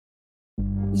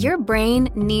Your brain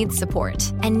needs support,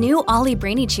 and new Ollie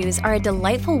Brainy Chews are a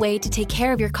delightful way to take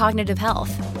care of your cognitive health.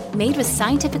 Made with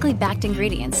scientifically backed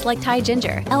ingredients like Thai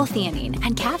ginger, L-theanine,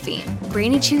 and caffeine,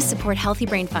 Brainy Chews support healthy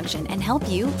brain function and help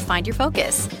you find your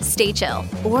focus, stay chill,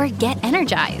 or get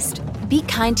energized. Be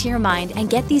kind to your mind and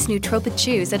get these nootropic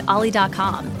chews at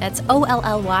ollie.com. That's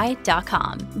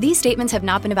OLLY.com. These statements have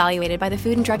not been evaluated by the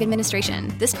Food and Drug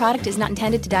Administration. This product is not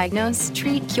intended to diagnose,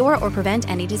 treat, cure, or prevent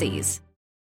any disease.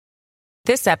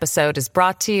 This episode is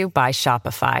brought to you by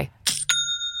Shopify.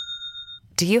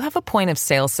 Do you have a point of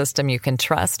sale system you can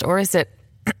trust, or is it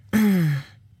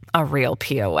a real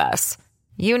POS?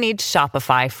 You need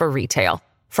Shopify for retail.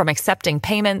 From accepting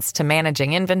payments to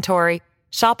managing inventory,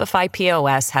 Shopify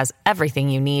POS has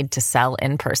everything you need to sell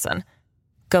in person.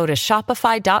 Go to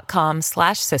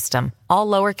shopify.com/system, all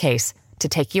lowercase, to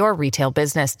take your retail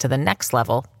business to the next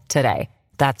level today.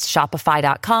 That's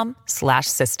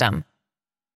shopify.com/system.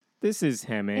 This is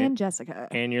Hemant. And Jessica.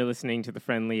 And you're listening to the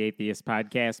Friendly Atheist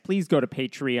Podcast. Please go to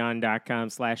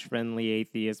patreon.com/Friendly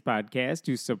Atheist Podcast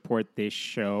to support this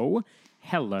show.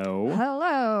 Hello.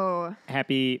 Hello.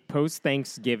 Happy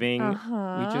post-Thanksgiving.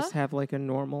 Uh-huh. We just have like a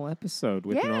normal episode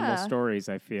with normal stories,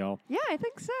 I feel. Yeah, I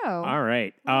think so. All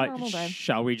right. Normal day.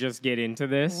 Shall we just get into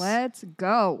this? Let's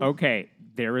go. Okay.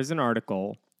 There is an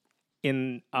article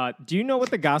in... do you know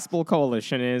what the Gospel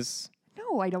Coalition is?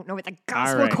 No, I don't know what the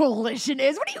Gospel right. Coalition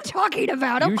is. What are you talking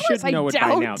about? You of course should know I it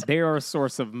don't. by now. They are a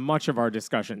source of much of our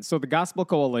discussion. So the Gospel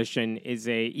Coalition is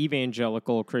a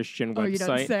evangelical Christian website. You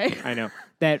don't say. I know.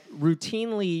 That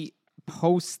routinely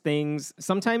posts things.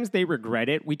 Sometimes they regret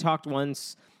it. We talked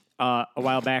once a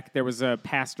while back. There was a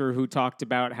pastor who talked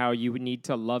about how you would need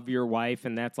to love your wife,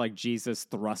 and that's like Jesus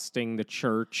thrusting the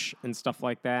church and stuff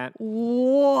like that.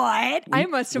 What? I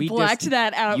must have blacked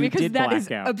that out you because did that black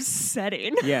is out.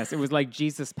 upsetting. Yes, it was like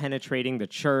Jesus penetrating the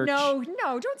church. No,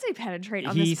 don't say penetrate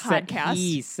on this podcast.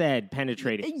 He said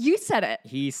penetrating. You said it.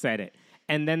 He said it.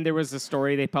 And then there was a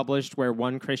story they published where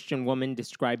one Christian woman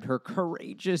described her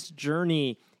courageous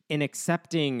journey in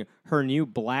accepting her new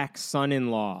black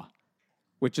son-in-law,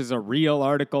 which is a real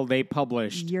article they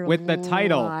published You're with the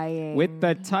title. lying. With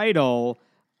the title,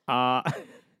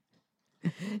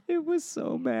 it was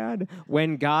so bad.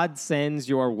 When God sends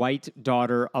your white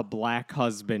daughter a black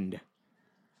husband.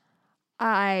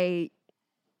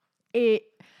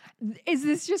 Is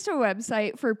this just a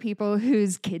website for people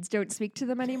whose kids don't speak to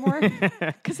them anymore?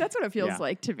 Because that's what it feels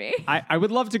like to me. I would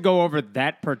love to go over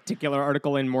that particular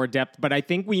article in more depth, but I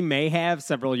think we may have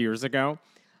several years ago.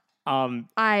 I'm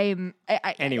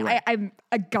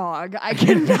agog. I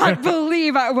cannot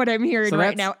believe what I'm hearing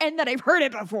right now, and that I've heard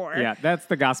it before. Yeah, that's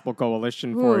the Gospel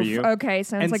Coalition for you. Okay,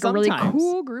 sounds like a really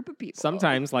cool group of people.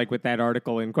 Sometimes, like with that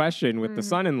article in question with the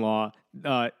son-in-law,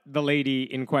 the lady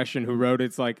in question who wrote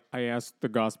it's like, I asked the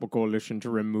Gospel Coalition to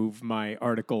remove my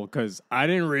article because I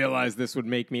didn't realize this would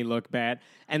make me look bad.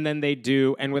 And then they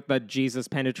do. And with the Jesus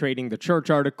penetrating the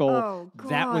church article,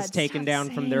 that was taken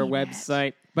down from their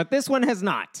website. But this one has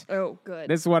not. Oh, good.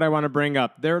 This is what I want to bring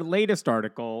up. Their latest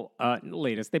article,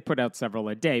 they put out several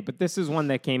a day, but this is one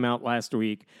that came out last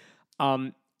week.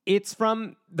 It's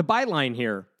from the byline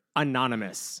here,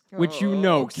 Anonymous, which you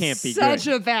know can't be such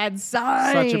good. a bad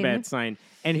sign. Such a bad sign.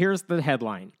 And here's the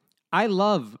headline. I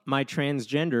love my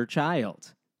transgender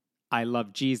child. I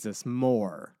love Jesus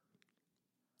more.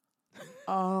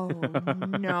 Oh,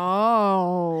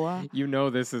 no. You know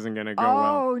this isn't going to go well.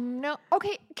 Oh, no.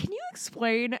 Okay, can you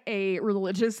explain a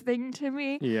religious thing to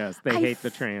me? Yes, they hate the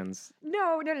trans.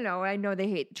 No. I know they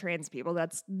hate trans people.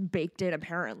 That's baked in,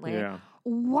 apparently. Yeah.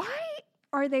 Why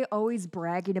are they always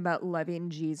bragging about loving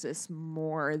Jesus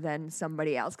more than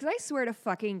somebody else? Because I swear to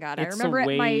fucking God, I remember at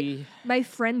my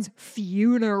friend's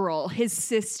funeral, his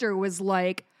sister was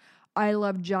like, I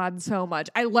love John so much.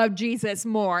 I love Jesus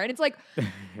more. And it's like,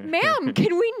 ma'am,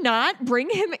 can we not bring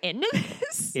him into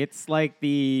this? It's like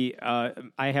the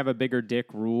I have a bigger dick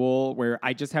rule where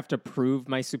I just have to prove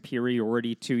my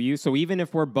superiority to you. So even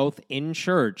if we're both in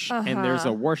church and there's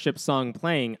a worship song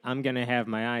playing, I'm going to have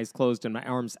my eyes closed and my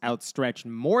arms outstretched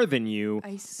more than you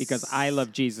because I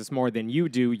love Jesus more than you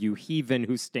do, you heathen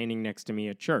who's standing next to me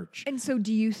at church. And so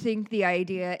do you think the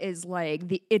idea is like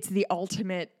it's the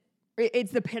ultimate,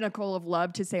 it's the pinnacle of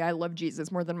love to say I love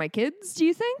Jesus more than my kids, do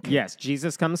you think? Yes,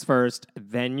 Jesus comes first,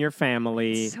 then your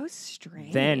family. It's so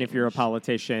strange. Then if you're a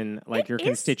politician, like your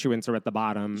constituents are at the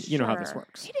bottom. You know how this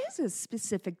works. It is a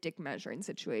specific dick measuring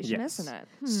situation, isn't it?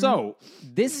 So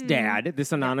this dad,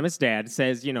 this anonymous dad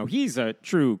says, he's a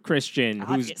true Christian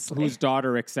whose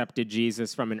daughter accepted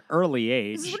Jesus from an early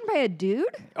age. Is this written by a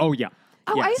dude? Oh, yeah.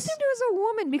 Oh, Yes. I assumed it was a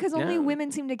woman because only No.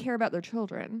 women seem to care about their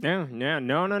children.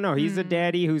 No. He's a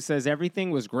daddy who says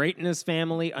everything was great in his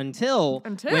family until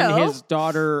when Until? his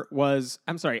daughter was.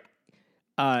 I'm sorry.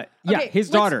 Okay, his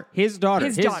daughter. His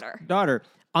daughter. daughter.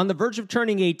 On the verge of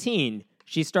turning 18,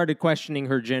 she started questioning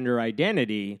her gender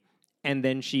identity, and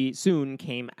then she soon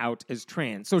came out as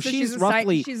trans. So she's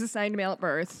roughly she's assigned male at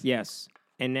birth. yes,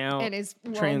 and now And is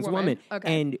trans woman.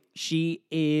 Okay. And she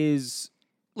is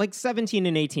like 17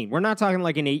 and 18. We're not talking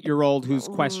like an 8-year-old who's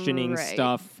questioning Right.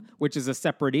 stuff, which is a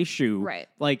separate issue. Right.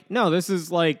 Like, no, this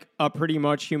is like a pretty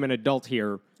much human adult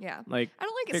here. Yeah. Like, I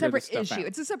don't like a figure separate this stuff issue. out.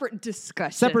 It's a separate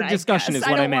discussion. Separate discussion is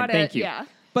what I meant. Thank you. Yeah.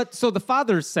 But so the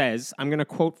father says, I'm going to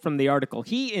quote from the article,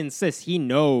 he insists he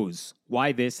knows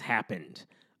why this happened.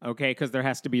 Okay, because there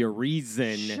has to be a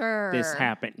reason this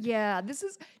happened. Yeah, this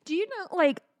is. Do you know?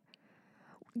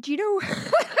 You know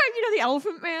the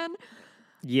Elephant Man?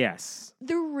 Yes.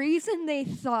 The reason they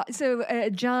thought so,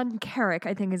 John Carrick,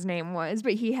 I think his name was,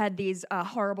 but he had these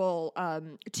horrible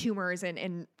tumors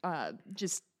and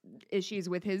just issues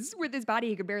with his body.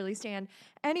 He could barely stand.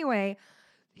 Anyway,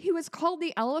 he was called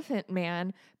the Elephant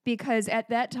Man because at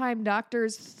that time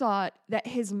doctors thought that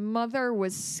his mother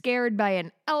was scared by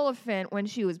an elephant when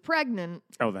she was pregnant.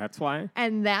 Oh, that's why?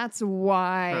 And that's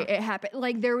why it happened.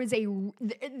 Like there was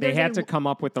They had to come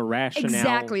up with a rationale.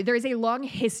 Exactly. There's a long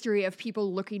history of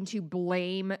people looking to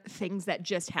blame things that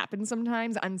just happen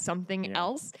sometimes on something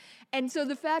else. And so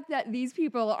the fact that these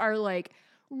people are like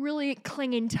really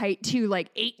clinging tight to like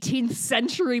 18th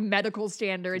century medical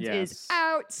standards is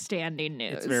outstanding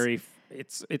news.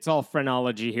 It's all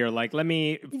phrenology here. Like, let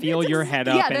me feel your head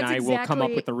up and I will come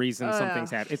up with the reason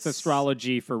something's happened. It's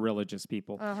astrology for religious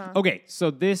people. Okay,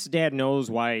 so this dad knows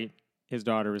why his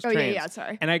daughter is trans. Yeah,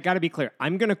 sorry. And I got to be clear.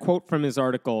 I'm going to quote from his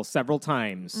article several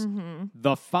times.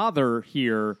 The father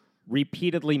here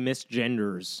repeatedly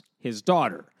misgenders his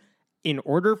daughter. In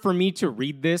order for me to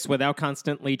read this without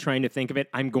constantly trying to think of it,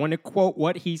 I'm going to quote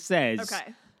what he says.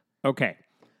 Okay.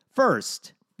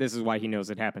 First, this is why he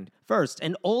knows it happened. First,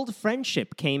 an old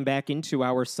friendship came back into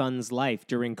our son's life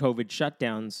during COVID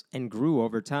shutdowns and grew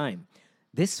over time.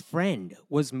 This friend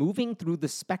was moving through the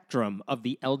spectrum of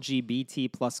the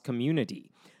LGBT plus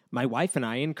community. My wife and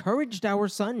I encouraged our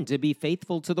son to be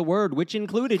faithful to the word, which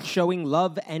included showing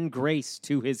love and grace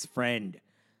to his friend.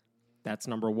 That's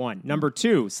number one. Number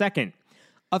two, second,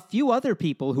 a few other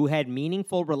people who had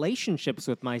meaningful relationships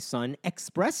with my son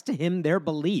expressed to him their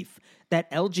belief that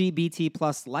LGBT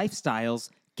plus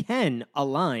lifestyles can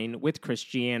align with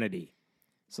Christianity.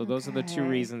 So those are the two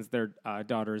reasons their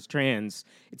daughter is trans.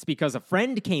 It's because a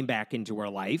friend came back into her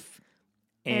life,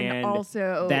 and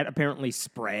also that apparently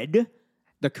spread.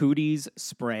 The cooties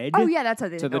spread. Oh yeah, that's how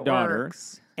to the daughter.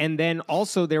 Works. And then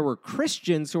also there were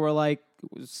Christians who were like,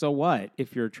 so what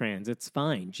if you're trans? It's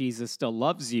fine. Jesus still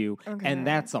loves you. And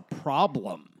that's a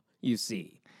problem, you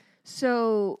see.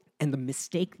 So... And the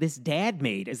mistake this dad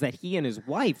made is that he and his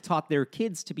wife taught their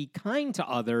kids to be kind to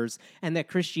others and that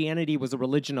Christianity was a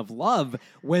religion of love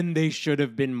when they should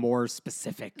have been more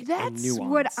specific and nuanced. That's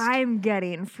what I'm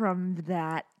getting from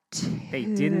that, too. They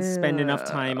didn't spend enough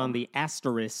time on the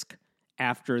asterisk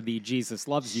after the Jesus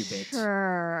loves you bit.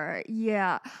 Sure,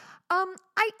 yeah.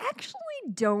 I actually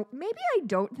maybe I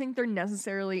don't think they're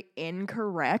necessarily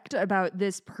incorrect about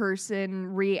this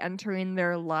person re-entering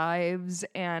their lives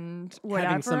and whatever.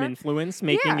 Having some influence,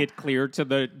 making it clear to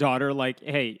the daughter, like,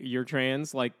 hey, you're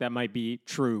trans, like, that might be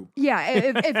true. Yeah,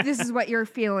 if this is what you're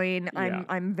feeling,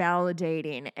 I'm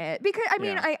validating it. Because, I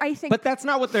mean, I think... But that's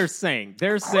not what they're saying.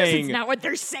 They're saying... it's not what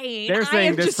they're saying. They're saying I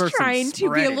am this just person trying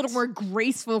to be a spread little it. more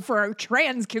graceful for our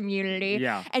trans community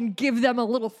Yeah. and give them a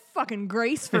little fucking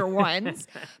grace for once.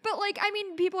 But, like, I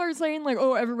mean, people are saying, like,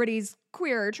 oh, everybody's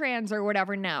queer or trans or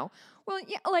whatever now. Well,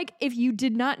 yeah, like, if you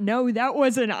did not know that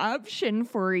was an option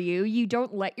for you, you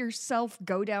don't let yourself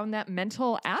go down that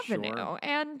mental avenue. Sure.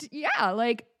 And, yeah,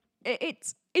 like,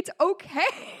 it's okay.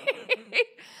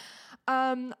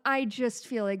 I just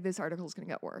feel like this article is going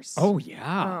to get worse. Oh,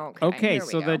 yeah. Okay, here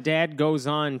we so go. the dad goes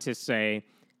on to say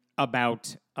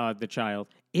about the child,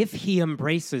 if he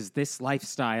embraces this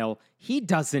lifestyle, he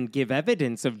doesn't give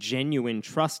evidence of genuine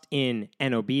trust in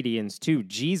and obedience to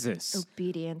Jesus.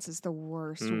 Obedience is the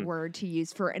worst word to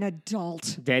use for an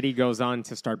adult. Daddy goes on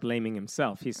to start blaming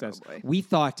himself. He says, boy. we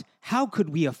thought, how could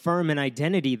we affirm an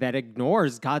identity that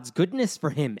ignores God's goodness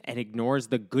for him and ignores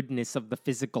the goodness of the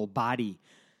physical body?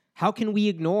 How can we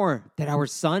ignore that our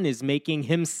son is making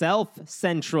himself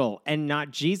central and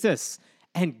not Jesus?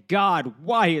 And God,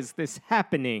 why is this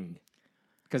happening?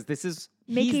 Because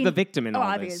he's the victim in all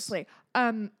obviously.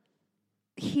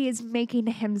 He is making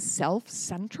himself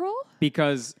central?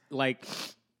 Because, like,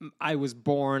 I was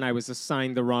born, I was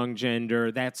assigned the wrong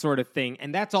gender, that sort of thing.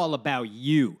 And that's all about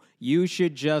you. You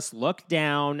should just look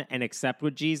down and accept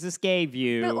what Jesus gave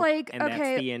you. But and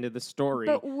that's the end of the story.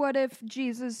 But what if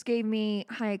Jesus gave me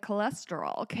high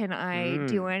cholesterol? Can I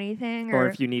do anything? Or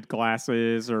if you need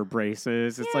glasses or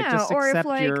braces, it's like just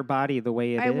accept your body the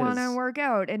way it is. I want to work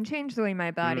out and change the way my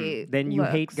body Then you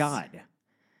looks. hate God.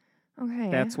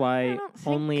 Okay. That's why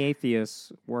only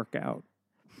atheists work out.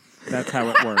 That's how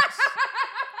it works.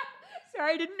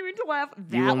 Sorry, I didn't mean to laugh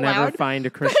that You will loud. never find a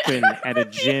Christian at a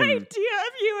gym. The idea of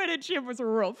you at a gym was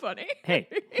real funny. Hey,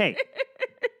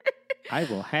 I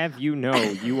will have you know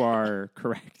you are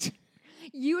correct.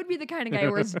 You would be the kind of guy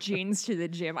who wears jeans to the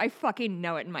gym. I fucking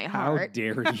know it in my heart. How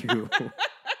dare you?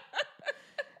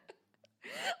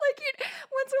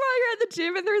 Once in a while you're at the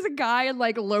gym and there's a guy in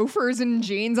like loafers and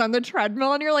jeans on the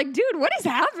treadmill and you're like, dude, what is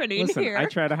happening here? I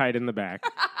try to hide in the back.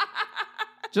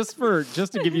 Just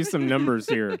to give you some numbers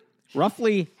here.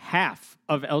 Roughly half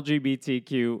of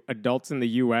LGBTQ adults in the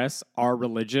U.S. are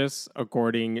religious,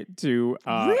 according to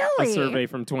a survey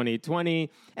from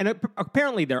 2020. And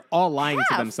apparently they're all lying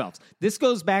to themselves. This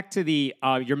goes back to the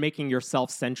you're making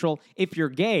yourself central. If you're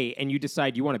gay and you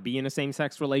decide you want to be in a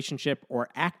same-sex relationship or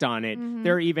act on it,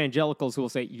 there are evangelicals who will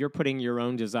say you're putting your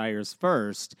own desires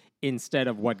first instead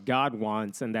of what God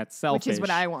wants, and that's selfish. Which is what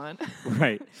I want.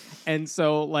 Right. And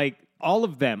so, like, all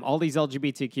of them, all these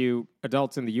LGBTQ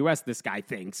adults in the U.S., this guy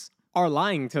thinks, are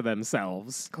lying to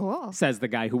themselves. Cool. Says the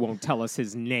guy who won't tell us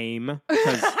his name.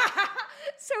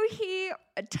 So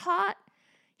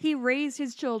he raised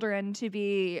his children to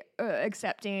be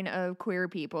accepting of queer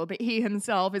people, but he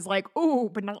himself is like, oh,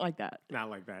 but not like that.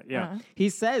 Not like that, yeah.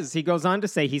 He goes on to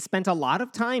say he spent a lot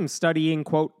of time studying,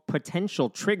 quote, potential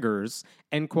triggers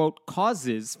and, quote,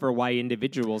 causes for why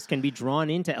individuals can be drawn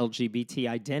into LGBT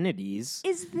identities.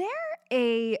 Is there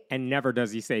And never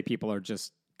does he say people are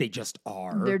they just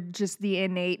are. They're just the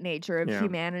innate nature of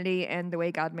humanity and the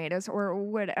way God made us or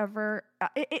whatever.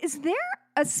 Is there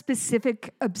a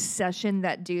specific obsession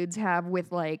that dudes have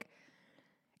with, like,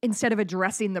 instead of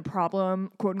addressing the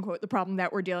problem, quote unquote, the problem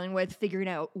that we're dealing with, figuring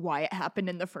out why it happened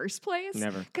in the first place?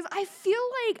 Never. Because I feel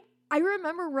like I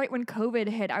remember right when COVID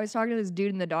hit, I was talking to this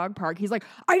dude in the dog park. He's like,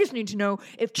 I just need to know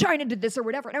if China did this or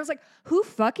whatever. And I was like, who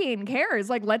fucking cares?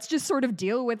 Like, let's just sort of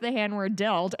deal with the hand we're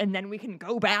dealt, and then we can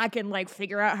go back and, like,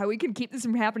 figure out how we can keep this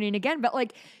from happening again. But,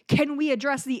 like, can we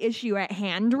address the issue at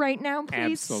hand right now,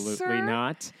 please, Absolutely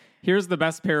not. Here's the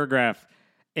best paragraph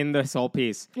in this whole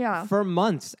piece. Yeah. For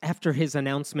months after his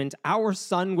announcement, our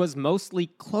son was mostly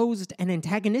closed and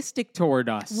antagonistic toward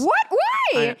us. What?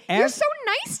 Why? You're so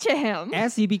nice to him.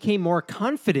 As he became more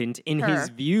confident in his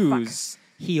views,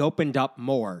 he opened up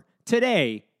more.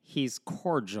 Today, he's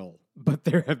cordial, but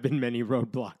there have been many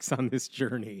roadblocks on this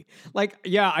journey. Like,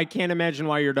 yeah, I can't imagine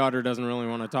why your daughter doesn't really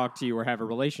want to talk to you or have a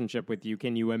relationship with you.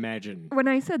 Can you imagine? When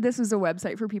I said this was a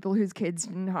website for people whose kids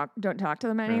don't talk to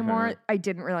them anymore, I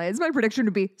didn't realize my prediction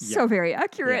would be so very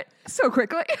accurate so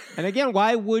quickly. And again,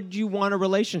 why would you want a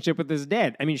relationship with this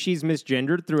dad? I mean, she's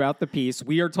misgendered throughout the piece.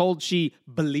 We are told she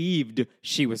believed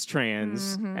she was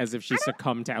trans, as if she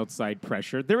succumbed to outside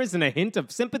pressure. There isn't a hint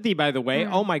of sympathy, by the way.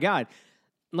 Oh my God.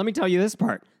 Let me tell you this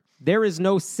part. There is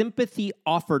no sympathy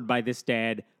offered by this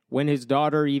dad when his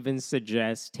daughter even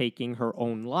suggests taking her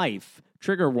own life.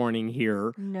 Trigger warning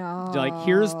here. No. Like,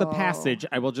 here's the passage.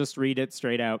 I will just read it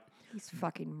straight out. These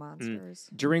fucking monsters.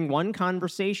 During one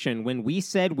conversation, when we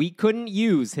said we couldn't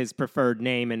use his preferred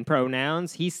name and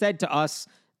pronouns, he said to us,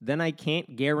 then I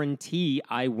can't guarantee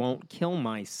I won't kill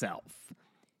myself.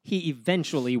 He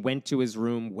eventually went to his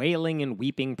room, wailing and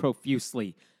weeping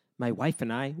profusely. My wife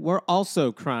and I were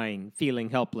also crying, feeling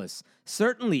helpless.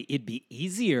 Certainly, it'd be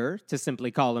easier to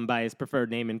simply call him by his preferred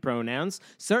name and pronouns.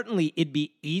 Certainly, it'd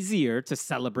be easier to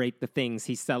celebrate the things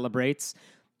he celebrates.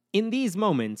 In these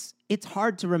moments, it's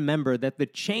hard to remember that the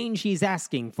change he's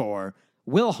asking for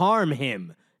will harm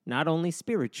him, not only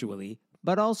spiritually,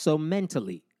 but also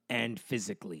mentally and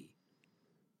physically.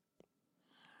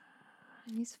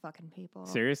 These fucking people.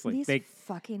 Seriously. These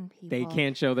fucking people. They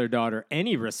can't show their daughter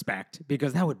any respect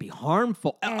because that would be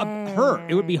harmful. Her.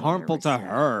 It would be harmful to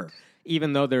her.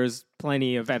 Even though there's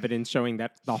plenty of evidence showing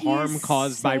that the harm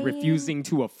caused by refusing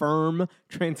to affirm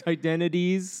trans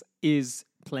identities is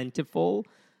plentiful.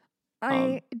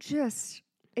 It's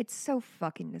so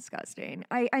fucking disgusting.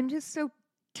 I'm just so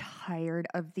tired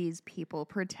of these people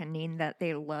pretending that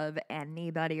they love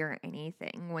anybody or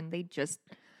anything when they just...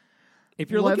 If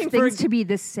you're love looking things to be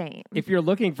the same. If you're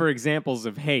looking for examples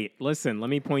of hate, listen, let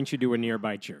me point you to a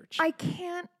nearby church. I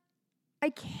cannot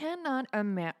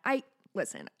imagine.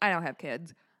 Listen, I don't have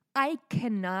kids. I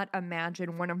cannot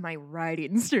imagine one of my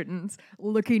writing students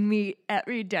looking me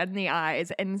dead in the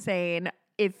eyes and saying,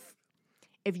 if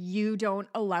you don't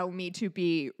allow me to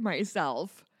be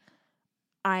myself,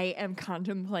 I am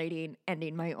contemplating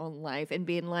ending my own life and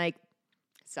being like,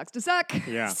 sucks to suck.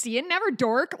 Yeah. See you never,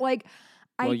 dork. Like,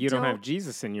 well, you don't have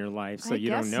Jesus in your life, so you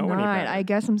don't know any better. I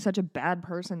guess I'm such a bad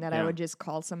person that I would just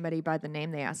call somebody by the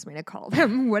name they asked me to call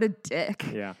them. What a dick.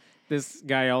 Yeah. This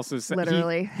guy also says,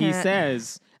 literally, he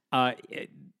says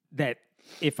that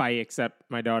if I accept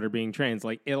my daughter being trans,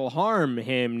 like, it'll harm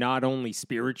him not only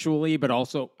spiritually, but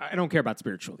also, I don't care about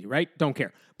spiritually, right? Don't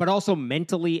care. But also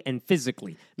mentally and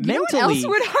physically. You know what else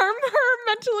would harm her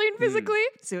mentally and physically?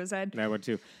 Suicide. That would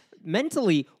too.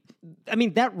 Mentally, I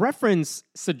mean, that reference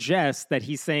suggests that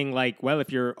he's saying, like, well,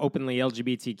 if you're openly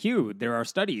LGBTQ, there are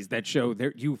studies that show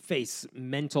that you face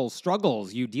mental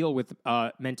struggles, you deal with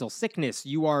mental sickness,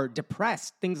 you are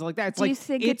depressed, things like that. It's Do like, you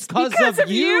think it's because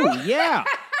of you? Yeah.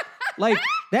 Like,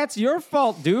 that's your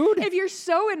fault, dude. If you're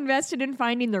so invested in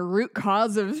finding the root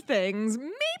cause of things,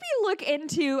 maybe look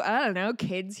into, I don't know,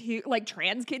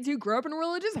 trans kids who grow up in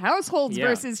religious households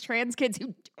versus trans kids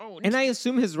who don't. And I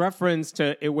assume his reference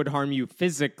to it would harm you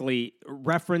physically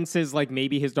references like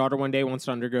maybe his daughter one day wants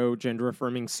to undergo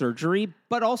gender-affirming surgery,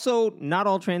 but also not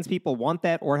all trans people want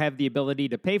that or have the ability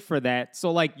to pay for that.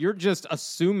 So, like, you're just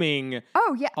assuming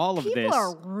all of this. People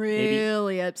are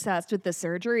really obsessed with the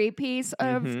surgery piece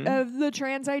of the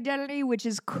trans identity, which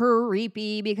is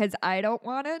creepy because I don't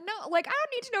want to know. Like, I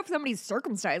don't need to know if somebody's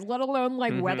circumcised, let alone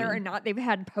like whether or not they've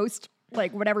had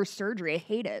whatever surgery. I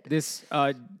hate it. This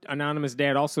anonymous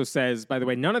dad also says, by the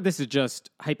way, none of this is just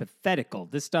hypothetical.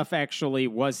 This stuff actually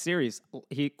was serious.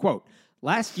 He, quote,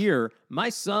 last year, my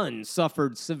son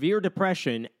suffered severe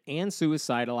depression and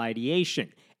suicidal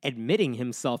ideation, admitting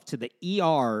himself to the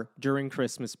ER during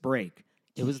Christmas break.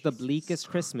 It was the bleakest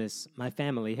Christmas my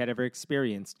family had ever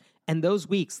experienced. And those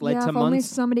weeks led to months... only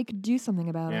somebody could do something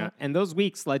about it. And those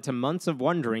weeks led to months of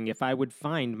wondering if I would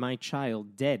find my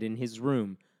child dead in his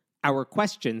room. Our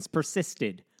questions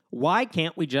persisted. Why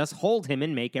can't we just hold him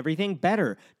and make everything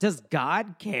better? Does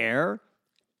God care?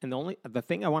 And the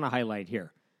thing I want to highlight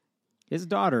here, his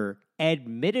daughter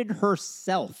admitted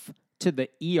herself to the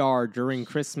ER during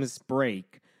Christmas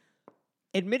break.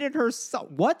 Admitted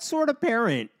herself. What sort of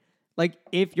parent? Like,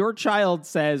 if your child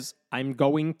says, I'm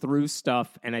going through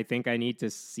stuff and I think I need to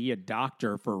see a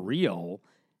doctor for real,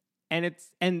 and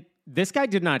this guy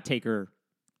did not take her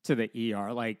to the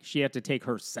ER. Like, she had to take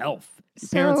herself. The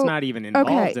parent's not even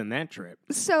involved in that trip.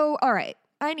 So, all right,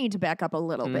 I need to back up a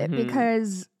little bit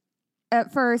because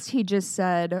at first he just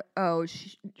said, oh,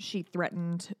 she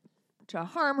threatened to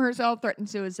harm herself, threatened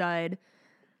suicide.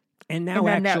 And now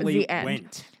actually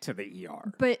went to the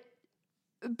ER. But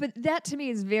that to me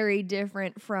is very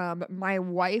different from my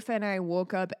wife and I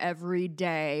woke up every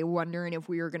day wondering if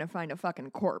we were going to find a fucking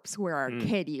corpse where our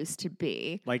kid used to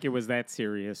be. Like it was that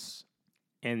serious.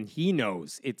 And he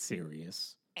knows it's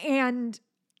serious. And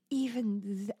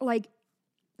even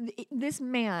this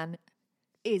man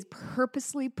is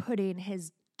purposely putting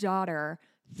his daughter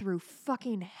through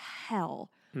fucking hell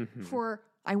for,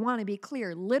 I want to be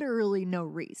clear, literally no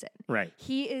reason. Right.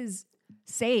 He is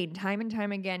saying time and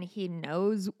time again he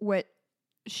knows what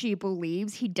she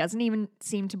believes. He doesn't even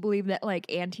seem to believe that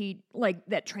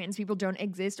that trans people don't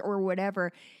exist or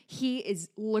whatever. He is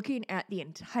looking at the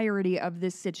entirety of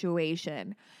this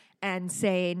situation and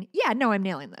saying, yeah, no, I'm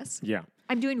nailing this. Yeah.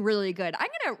 I'm doing really good. I'm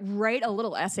going to write a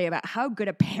little essay about how good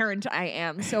a parent I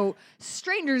am so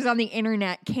strangers on the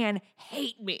internet can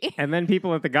hate me. And then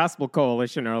people at the Gospel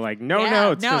Coalition are like,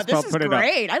 no, it's just this is put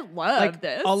great. it up. I love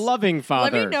this. A loving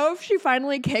father. Let me know if she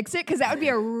finally kicks it, because that would be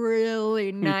a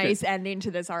really nice ending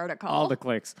to this article. All the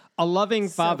clicks. A loving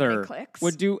father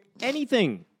would do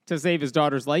anything to save his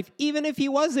daughter's life, even if he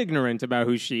was ignorant about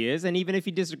who she is, and even if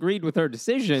he disagreed with her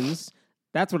decisions.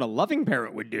 That's what a loving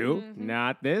parent would do,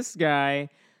 not this guy,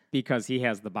 because he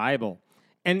has the Bible.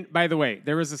 And by the way,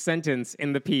 there was a sentence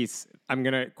in the piece, I'm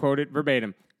going to quote it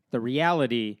verbatim. The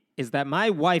reality is that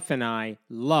my wife and I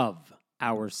love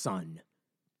our son.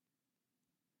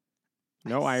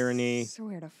 No irony. I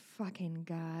swear to fucking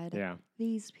God. Yeah.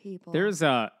 These people. There's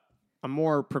a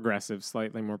more progressive,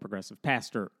 slightly more progressive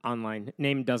pastor online.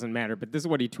 Name doesn't matter, but this is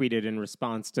what he tweeted in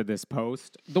response to this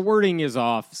post. The wording is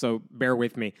off, so bear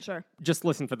with me. Sure. Just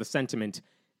listen for the sentiment.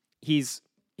 He's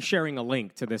sharing a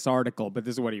link to this article, but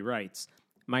this is what he writes.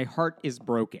 My heart is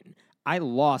broken. I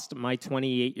lost my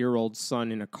 28-year-old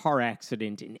son in a car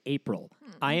accident in April.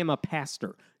 I am a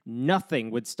pastor.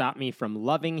 Nothing would stop me from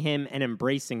loving him and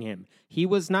embracing him. He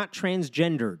was not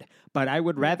transgendered, but I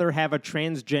would rather have a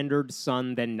transgendered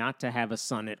son than not to have a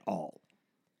son at all.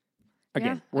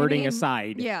 Again, wording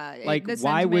aside. Yeah. Like,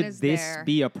 why would this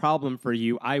be a problem for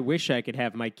you? I wish I could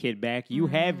have my kid back. You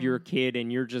have your kid,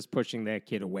 and you're just pushing that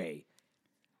kid away.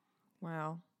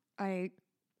 Wow. I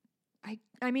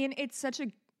mean, it's such a...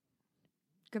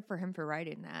 Good for him for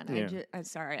writing that. Yeah. I'm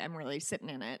sorry, I'm really sitting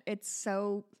in it. It's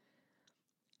so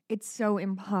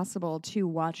impossible to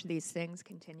watch these things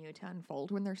continue to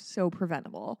unfold when they're so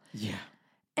preventable. Yeah.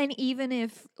 And even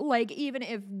if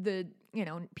the,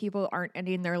 people aren't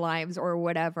ending their lives or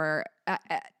whatever,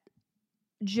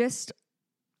 just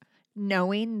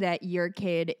knowing that your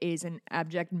kid is in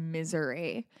abject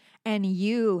misery and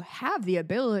you have the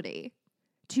ability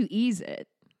to ease it.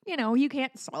 You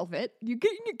can't solve it.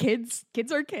 Kids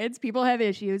are kids. People have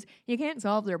issues. You can't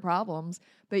solve their problems,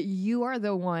 but you are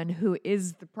the one who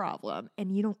is the problem,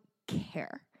 and you don't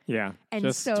care. Yeah, and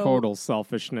just total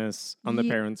selfishness on the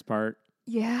parents' part.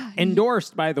 Yeah.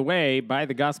 Endorsed, by the way, by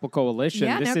the Gospel Coalition.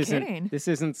 Yeah, kidding. This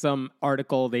isn't some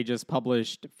article they just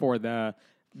published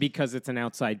because it's an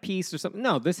outside piece or something.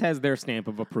 No, this has their stamp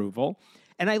of approval.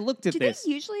 And I looked at this. Do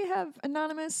they usually have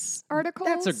anonymous articles?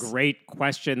 That's a great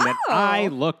question that I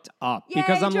looked up. Yay,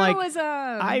 because I'm journalism.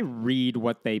 I read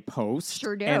what they post.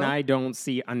 Sure do. And I don't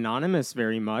see anonymous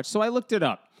very much. So I looked it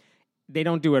up. They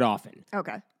don't do it often.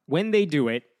 Okay. When they do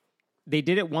it, they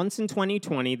did it once in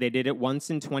 2020. They did it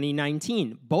once in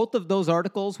 2019. Both of those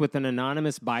articles with an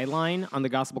anonymous byline on the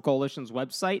Gospel Coalition's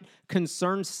website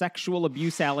concern sexual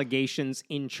abuse allegations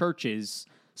in churches.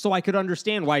 So I could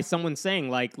understand why someone's saying,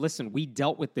 like, listen, we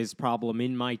dealt with this problem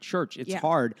in my church. It's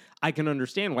hard. I can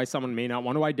understand why someone may not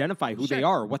want to identify who they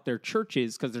are, what their church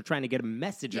is, because they're trying to get a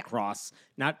message across,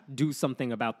 not do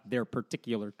something about their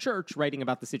particular church, writing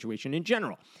about the situation in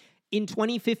general. In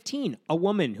 2015, a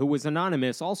woman who was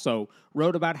anonymous also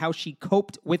wrote about how she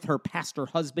coped with her pastor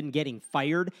husband getting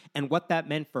fired and what that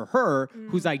meant for her,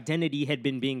 whose identity had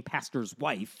been being pastor's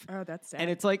wife. Oh, that's sad. And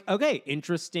it's like, okay,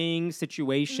 interesting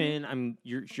situation.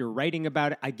 You're writing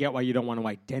about it. I get why you don't want to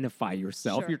identify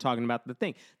yourself. Sure. You're talking about the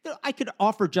thing. I could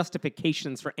offer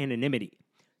justifications for anonymity.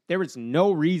 There is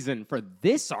no reason for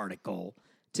this article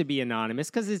to be anonymous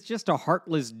because it's just a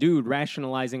heartless dude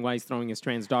rationalizing why he's throwing his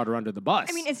trans daughter under the bus.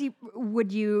 I mean,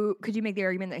 could you make the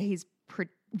argument that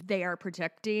they are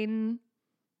protecting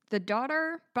the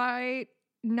daughter by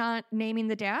not naming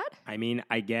the dad? I mean,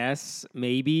 I guess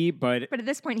maybe, but at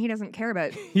this point he doesn't care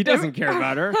about he doesn't care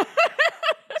about her.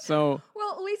 So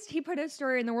well, at least he put a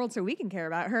story in the world so we can care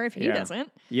about her if he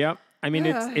doesn't. Yep. I mean,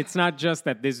 it's not just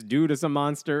that this dude is a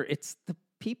monster, it's the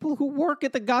people who work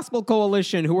at the Gospel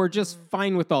Coalition who are just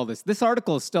fine with all this. This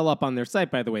article is still up on their site,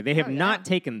 by the way. They have not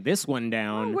taken this one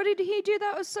down. Oh, what did he do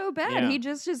that was so bad? Yeah. He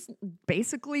just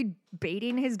basically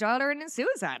baiting his daughter into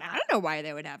suicide. I don't know why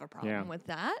they would have a problem with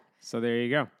that. So there you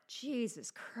go.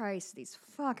 Jesus Christ, these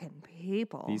fucking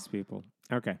people. These people.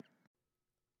 Okay.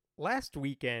 Last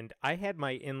weekend, I had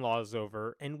my in-laws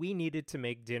over, and we needed to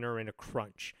make dinner in a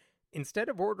crunch. Instead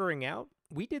of ordering out,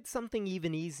 we did something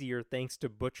even easier thanks to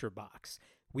ButcherBox.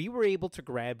 We were able to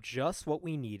grab just what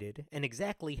we needed and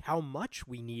exactly how much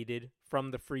we needed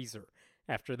from the freezer.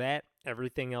 After that,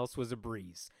 everything else was a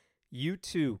breeze. You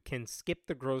too can skip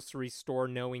the grocery store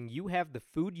knowing you have the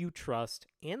food you trust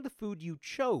and the food you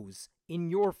chose in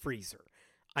your freezer.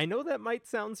 I know that might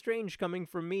sound strange coming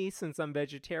from me since I'm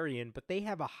vegetarian, but they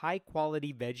have a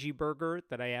high-quality veggie burger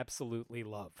that I absolutely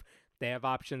love. They have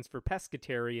options for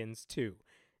pescatarians too.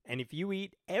 And if you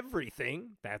eat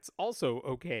everything, that's also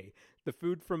okay. The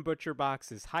food from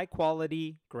ButcherBox is high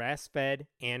quality, grass-fed,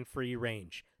 and free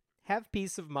range. Have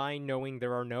peace of mind knowing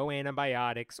there are no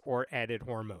antibiotics or added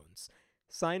hormones.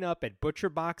 Sign up at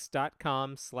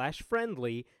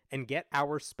butcherbox.com/friendly and get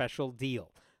our special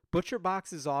deal.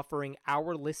 ButcherBox is offering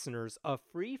our listeners a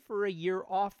free for a year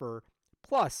offer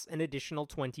plus an additional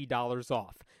 $20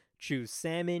 off. Choose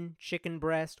salmon, chicken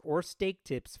breast, or steak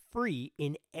tips free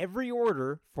in every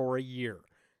order for a year.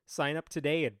 Sign up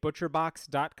today at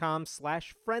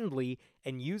butcherbox.com/friendly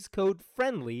and use code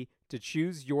FRIENDLY to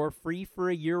choose your free for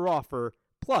a year offer,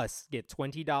 plus get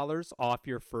 $20 off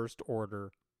your first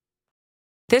order.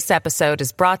 This episode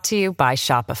is brought to you by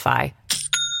Shopify.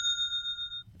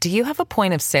 Do you have a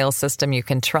point of sale system you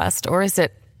can trust, or is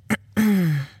it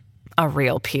a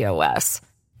real POS?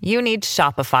 You need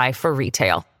Shopify for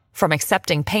retail. From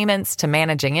accepting payments to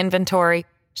managing inventory,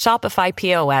 Shopify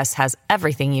POS has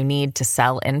everything you need to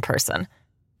sell in person.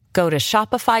 Go to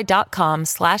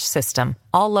shopify.com/system,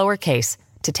 all lowercase,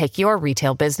 to take your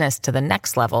retail business to the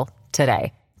next level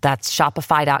today. That's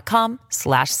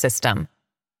shopify.com/system.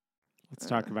 Let's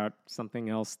talk about something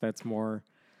else that's more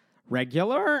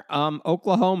regular.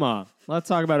 Oklahoma. Let's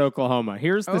talk about Oklahoma.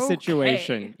 Here's the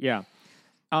situation. Yeah.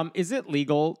 Is it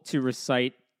legal to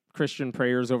recite Christian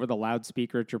prayers over the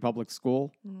loudspeaker at your public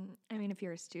school? I mean, if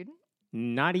you're a student?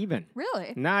 Not even.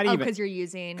 Really? Not even. Because you're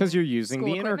using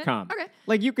the intercom. Okay.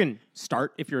 Like you can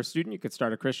start, if you're a student, you could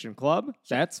start a Christian club.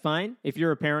 Sure. That's fine. If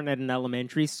you're a parent at an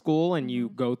elementary school and you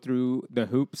go through the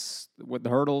hoops, with the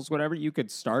hurdles, whatever, you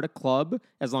could start a club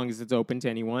as long as it's open to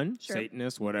anyone, sure.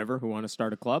 Satanists, whatever, who want to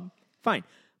start a club. Fine.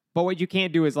 But what you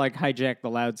can't do is like hijack the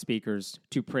loudspeakers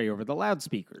to pray over the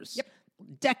loudspeakers. Yep.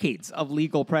 Decades of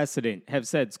legal precedent have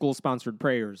said school-sponsored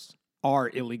prayers are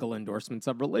illegal endorsements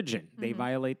of religion. They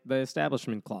violate the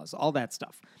Establishment Clause, all that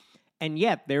stuff. And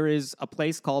yet there is a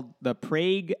place called the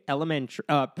Prague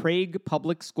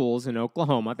Public Schools in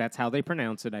Oklahoma. That's how they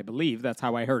pronounce it, I believe. That's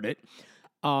how I heard it.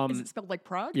 Is it spelled like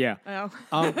Prague? Yeah.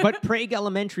 Oh. But Prague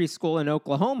Elementary School in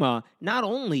Oklahoma, not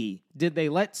only did they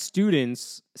let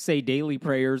students say daily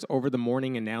prayers over the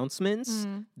morning announcements,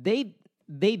 they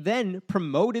then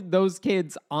promoted those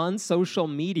kids on social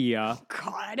media.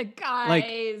 God,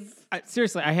 guys.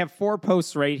 Seriously, I have 4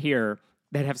 posts right here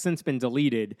that have since been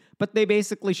deleted, but they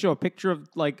basically show a picture of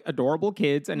like adorable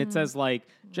kids, and it says like,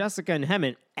 Jessica and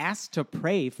Hemant asked to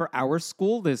pray for our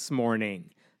school this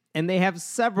morning. And they have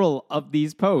several of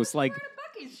these posts. Like,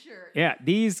 Bucky's shirt. Yeah,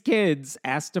 these kids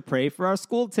asked to pray for our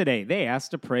school today. They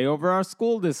asked to pray over our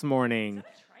school this morning. Is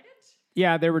that a trident?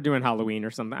 Yeah, they were doing Halloween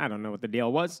or something. I don't know what the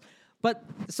deal was. But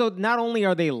so not only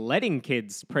are they letting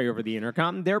kids pray over the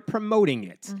intercom, they're promoting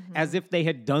it as if they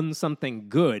had done something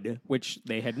good, which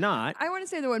they had not. I want to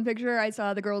say the one picture I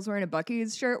saw, the girl's wearing a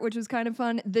Bucky's shirt, which was kind of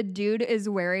fun. The dude is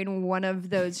wearing one of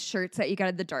those shirts that you got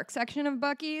at the dark section of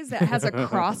Bucky's that has a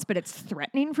cross, but it's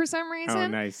threatening for some reason. Oh,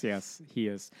 nice. Yes, he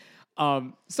is.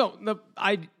 So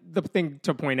the thing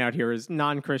to point out here is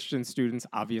non-Christian students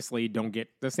obviously don't get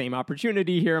the same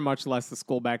opportunity here, much less the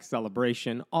school-back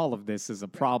celebration. All of this is a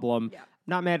problem. Yeah.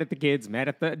 Not mad at the kids, mad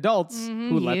at the adults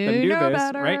who let them do this,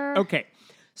 better. Right? Okay.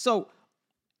 So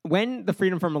when the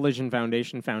Freedom from Religion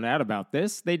Foundation found out about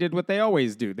this, they did what they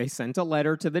always do. They sent a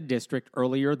letter to the district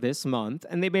earlier this month,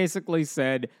 and they basically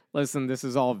said, listen, this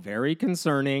is all very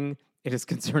concerning. It is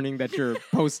concerning that you're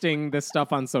posting this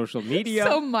stuff on social media.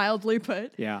 So mildly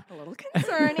put. Yeah. A little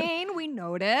concerning. We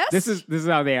noticed. This is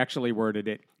how they actually worded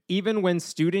it. Even when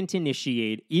student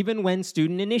initiated,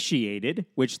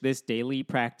 which this daily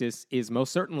practice is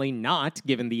most certainly not,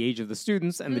 given the age of the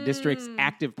students and the district's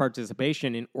active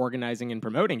participation in organizing and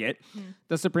promoting it,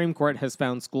 the Supreme Court has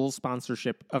found school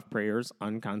sponsorship of prayers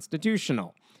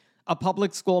unconstitutional. A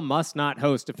public school must not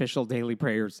host official daily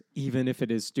prayers, even if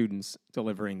it is students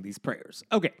delivering these prayers.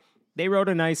 Okay, they wrote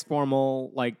a nice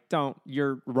formal,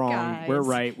 you're wrong, guys, we're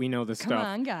right, we know this stuff. Come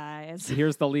on, guys.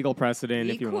 Here's the legal precedent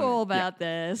Be if you cool want. about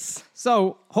this.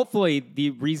 So, hopefully,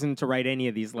 the reason to write any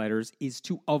of these letters is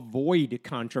to avoid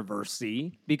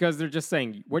controversy, because they're just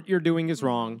saying, what you're doing is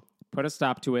wrong, put a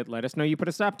stop to it, let us know you put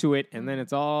a stop to it, and then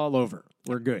it's all over.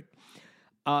 We're good.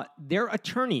 Their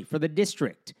attorney for the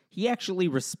district, he actually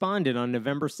responded on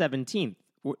November 17th,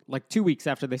 like 2 weeks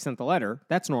after they sent the letter.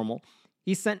 That's normal.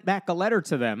 He sent back a letter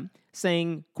to them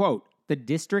saying, quote, the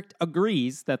district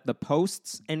agrees that the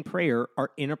posts and prayer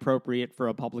are inappropriate for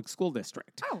a public school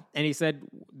district. Oh. And he said,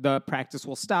 the practice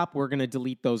will stop. We're going to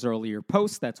delete those earlier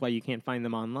posts. That's why you can't find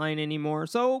them online anymore.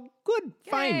 So good,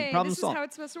 fine, problem solved. This is how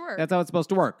it's supposed to work. That's how it's supposed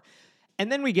to work.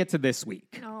 And then we get to this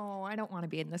week. No, I don't want to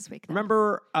be in this week. Then.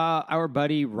 Remember our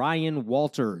buddy Ryan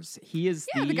Walters? He is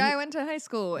the guy I went to high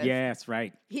school with. Yes,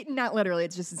 right. Not literally,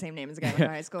 it's just the same name as the guy I went to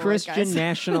high school Christian with, guys.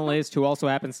 nationalist who also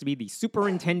happens to be the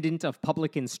superintendent of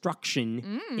public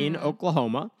instruction in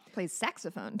Oklahoma. Plays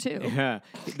saxophone, too. Yeah.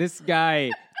 This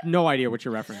guy, no idea what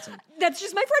you're referencing. That's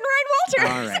just my friend Ryan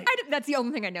Walters. All right. That's the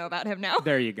only thing I know about him now.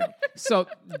 There you go. So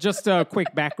just a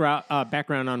quick background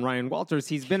on Ryan Walters.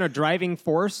 He's been a driving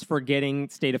force for getting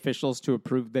state officials to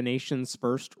approve the nation's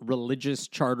first religious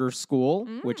charter school,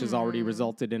 which has already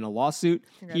resulted in a lawsuit.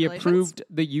 He approved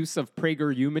the use of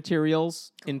PragerU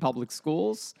materials in public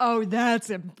schools. Oh,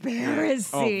 that's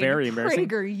embarrassing. Oh, very embarrassing.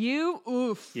 PragerU,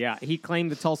 oof. Yeah, he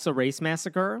claimed the Tulsa Race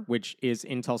Massacre, which is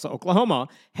in Tulsa, Oklahoma,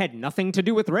 had nothing to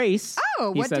do with race.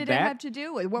 Oh, what did it have to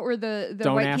do with? What were the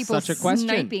Don't white ask people such a question.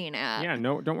 sniping at? Yeah,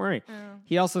 no, don't worry.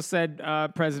 He also said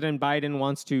President Biden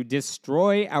wants to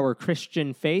destroy our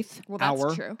Christian faith. Well,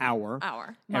 that's true. Our.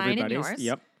 Mine Everybody's. and yours.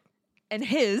 Yep. And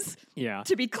his. Yeah.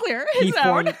 To be clear, his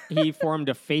own. He formed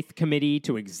a faith committee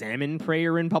to examine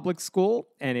prayer in public school,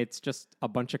 and it's just a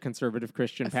bunch of conservative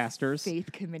Christian pastors.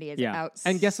 Faith committee is out.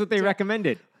 And guess what they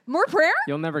recommended? More prayer?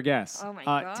 You'll never guess. Oh, my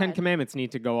God. 10 Commandments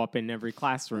need to go up in every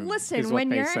classroom. Listen,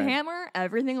 when you're a hammer,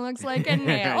 everything looks like a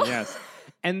nail. Yes.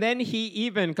 And then he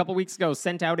even, a couple weeks ago,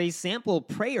 sent out a sample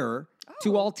prayer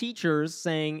to all teachers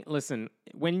saying, listen,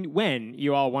 when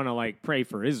you all want to like pray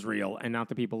for Israel and not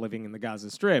the people living in the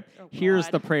Gaza Strip, here's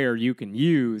the prayer you can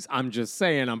use. I'm just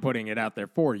saying, I'm putting it out there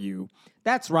for you.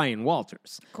 That's Ryan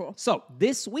Walters. Cool. So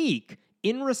this week,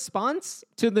 in response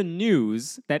to the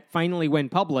news that finally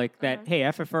went public that, hey,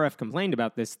 FFRF complained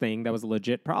about this thing, that was a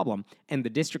legit problem, and the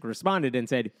district responded and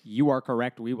said, you are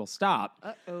correct, we will stop.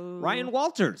 Ryan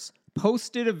Walters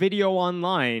posted a video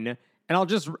online,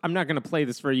 and I'm not going to play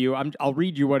this for you. I'll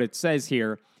read you what it says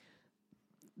here.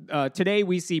 Today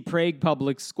we see Prague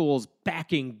Public Schools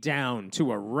backing down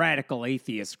to a radical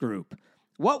atheist group.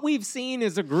 What we've seen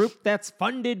is a group that's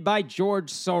funded by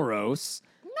George Soros.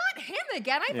 Not him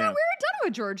again. I thought we were done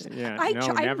with George. Yeah,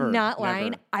 I'm not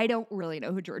lying. I don't really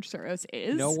know who George Soros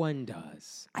is. No one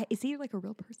does. Is he like a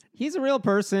real person? He's a real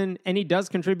person, and he does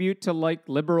contribute to like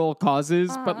liberal causes,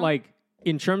 but like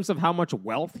in terms of how much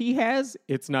wealth he has,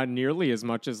 it's not nearly as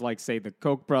much as like, say, the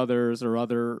Koch brothers or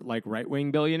other like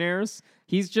right-wing billionaires.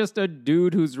 He's just a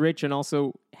dude who's rich and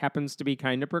also happens to be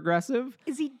kind of progressive.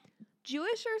 Is he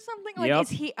Jewish or something? Like, yep. is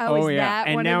he? Oh, is that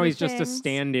and one now of the he's just a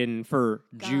stand-in for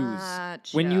Jews.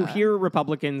 Gotcha. When you hear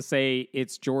Republicans say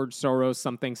it's George Soros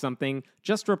something,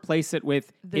 just replace it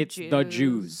with the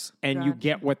Jews, and you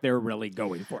get what they're really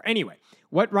going for. Anyway,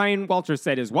 what Ryan Walters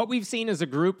said is, what we've seen is a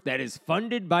group that is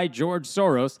funded by George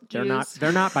Soros.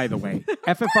 They're not, by the way.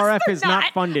 FFRF is not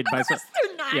funded by Soros.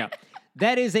 They're not. Yeah.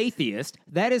 That is atheist.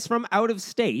 That is from out of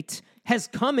state. Has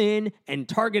come in and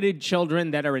targeted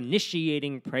children that are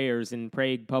initiating prayers in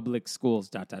Prague public schools, ...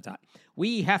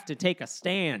 We have to take a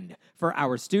stand for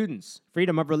our students,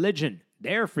 freedom of religion,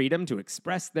 their freedom to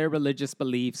express their religious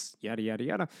beliefs, yada, yada,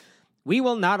 yada. We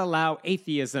will not allow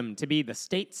atheism to be the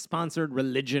state-sponsored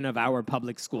religion of our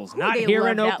public schools. Not here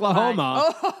in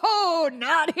Oklahoma. Oh,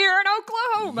 not here in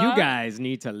Oklahoma. You guys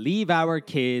need to leave our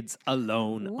kids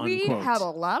alone, We unquote. have a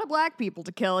lot of black people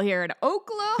to kill here in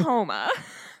Oklahoma.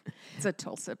 It's a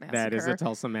Tulsa massacre. That is a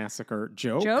Tulsa massacre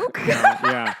joke.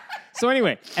 Yeah. So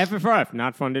anyway, FFRF,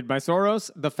 not funded by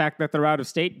Soros. The fact that they're out of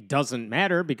state doesn't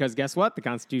matter because guess what? The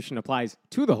Constitution applies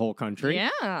to the whole country.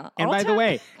 Yeah. And by the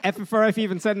way, FFRF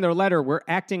even said in their letter, we're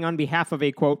acting on behalf of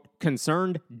a, quote,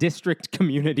 concerned district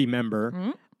community member.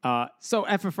 Mm-hmm. So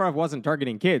FFRF wasn't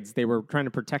targeting kids. They were trying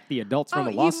to protect the adults from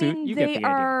a lawsuit. You get the idea. They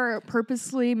are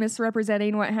purposely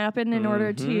misrepresenting what happened in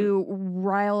order to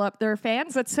rile up their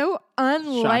fans? That's so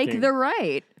unlike Shocking. the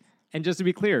right. And just to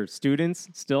be clear, students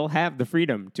still have the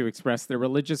freedom to express their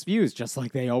religious views, just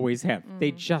like they always have.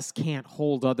 They just can't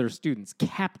hold other students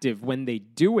captive when they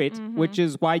do it, which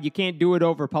is why you can't do it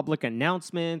over public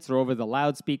announcements or over the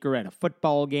loudspeaker at a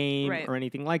football game or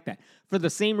anything like that. For the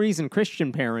same reason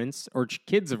Christian parents or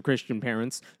kids of Christian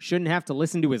parents shouldn't have to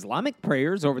listen to Islamic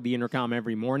prayers over the intercom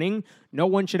every morning, no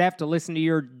one should have to listen to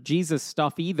your Jesus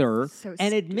stuff either.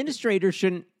 And administrators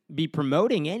shouldn't be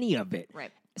promoting any of it.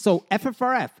 Right. So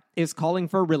FFRF is calling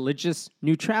for religious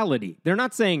neutrality. They're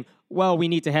not saying, well, we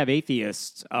need to have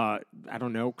atheists,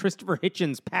 Christopher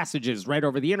Hitchens passages right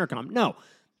over the intercom. No,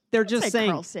 they're just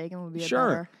saying, Carl Sagan would be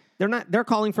sure. They're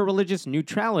calling for religious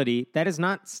neutrality. That is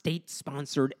not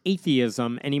state-sponsored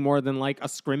atheism any more than like a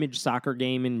scrimmage soccer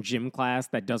game in gym class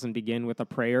that doesn't begin with a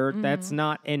prayer. That's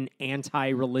not an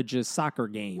anti-religious soccer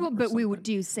game. Well, but we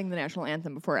do sing the national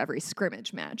anthem before every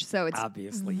scrimmage match, so it's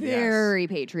obviously very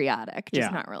patriotic,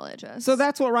 just not religious. So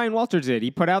that's what Ryan Walters did.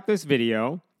 He put out this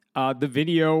video. The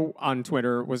video on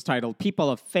Twitter was titled,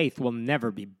 "People of Faith Will Never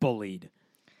Be Bullied."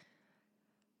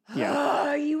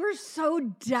 Yeah. You were so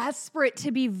desperate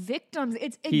to be victims.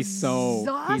 It's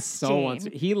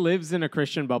exhausting. He lives in a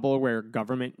Christian bubble where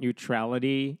government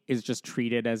neutrality is just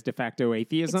treated as de facto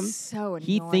atheism. It's so annoying.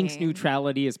 He thinks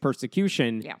neutrality is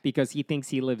persecution because he thinks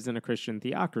he lives in a Christian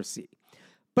theocracy.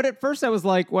 But at first I was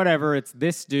like, whatever, it's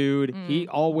this dude. He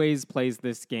always plays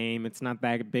this game. It's not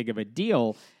that big of a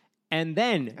deal. And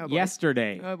then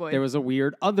yesterday, there was a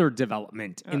weird other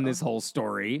development in this whole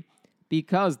story.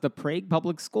 Because the Prague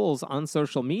Public Schools on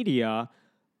social media,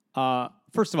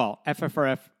 first of all,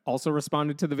 FFRF also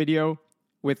responded to the video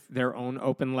with their own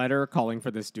open letter calling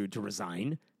for this dude to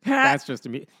resign. That's just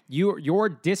your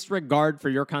disregard for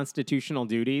your constitutional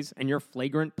duties and your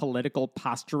flagrant political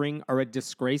posturing are a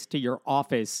disgrace to your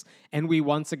office, and we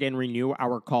once again renew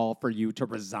our call for you to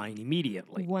resign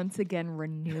immediately. Once again,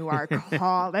 renew our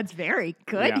call. That's very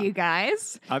good, you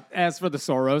guys. As for the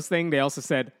Soros thing, they also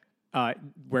said,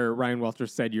 where Ryan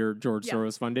Walters said you're George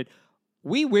Soros funded.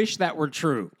 We wish that were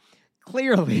true.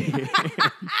 Clearly,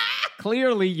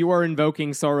 you are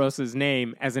invoking Soros's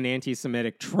name as an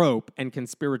anti-Semitic trope and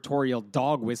conspiratorial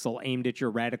dog whistle aimed at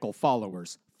your radical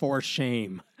followers. For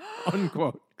shame.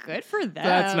 Unquote. Good for them.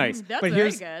 That's nice. That's but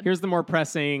very good. Here's the more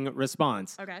pressing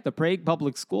response. Okay. The Prague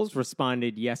Public Schools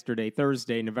responded yesterday,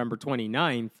 Thursday, November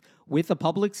 29th, with a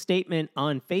public statement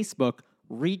on Facebook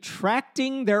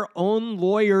retracting their own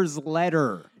lawyer's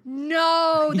letter.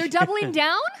 No, they're doubling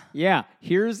down? Yeah,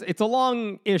 it's a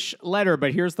long-ish letter,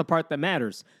 but here's the part that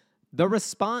matters. The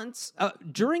response,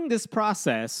 during this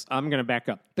process, I'm going to back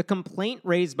up. The complaint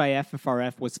raised by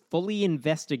FFRF was fully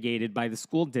investigated by the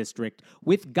school district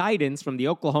with guidance from the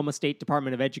Oklahoma State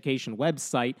Department of Education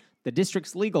website, the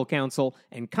district's legal counsel,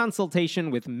 and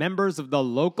consultation with members of the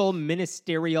local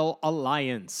ministerial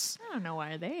alliance. I don't know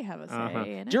why they have a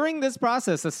say in it. During this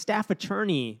process, a staff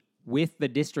attorney with the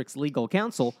district's legal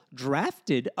counsel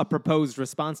drafted a proposed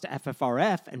response to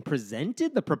FFRF and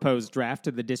presented the proposed draft to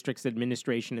the district's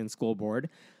administration and school board.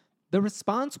 The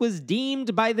response was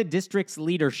deemed by the district's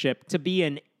leadership to be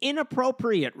an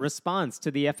inappropriate response to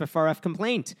the FFRF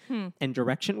complaint, and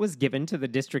direction was given to the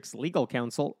district's legal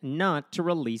counsel not to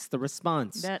release the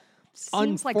response. That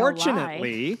seems like a lie.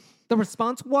 Unfortunately, the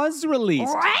response was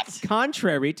released, What?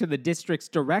 contrary to the district's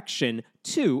direction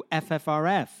to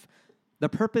FFRF. The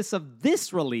purpose of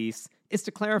this release is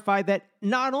to clarify that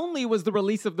not only was the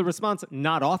release of the response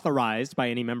not authorized by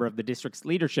any member of the district's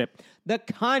leadership, the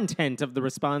content of the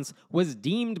response was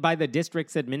deemed by the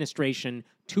district's administration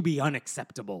to be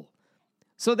unacceptable.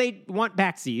 So they want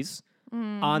backsies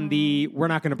on the we're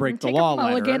not going to break the law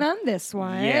letter. Take a mulligan on this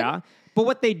one. Yeah. But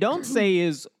what they don't say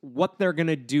is what they're going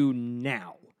to do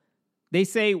now. They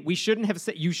say you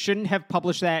shouldn't have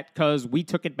published that because we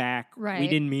took it back. Right. We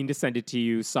didn't mean to send it to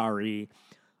you. Sorry.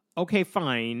 Okay,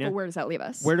 fine. But where does that leave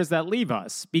us? Where does that leave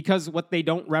us? Because what they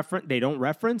don't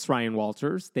reference Ryan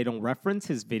Walters. They don't reference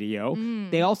his video.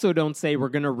 They also don't say we're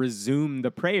going to resume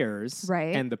the prayers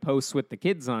Right. and the posts with the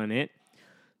kids on it.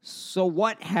 So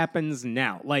what happens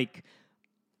now? Like,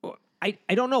 I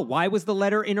don't know. Why was the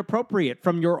letter inappropriate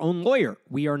from your own lawyer?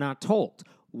 We are not told.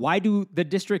 Why do the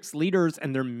district's leaders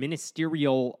and their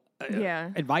ministerial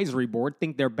advisory board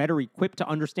think they're better equipped to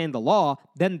understand the law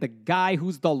than the guy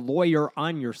who's the lawyer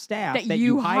on your staff that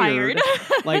you hired?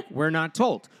 Like, we're not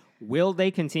told. Will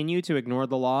they continue to ignore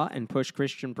the law and push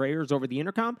Christian prayers over the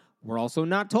intercom? We're also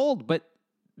not told, but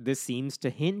this seems to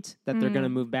hint that they're going to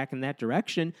move back in that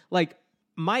direction. Like,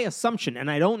 my assumption,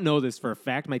 and I don't know this for a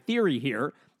fact, my theory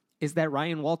here is that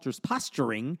Ryan Walters'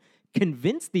 posturing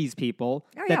convinced these people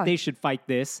that they should fight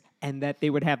this and that they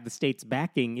would have the state's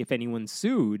backing if anyone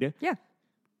sued. Yeah.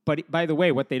 But by the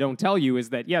way, what they don't tell you is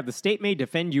that, the state may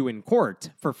defend you in court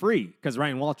for free because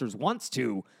Ryan Walters wants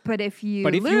to. But if you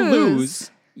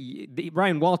lose,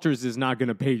 Ryan Walters is not going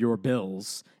to pay your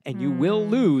bills. And you will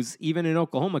lose even in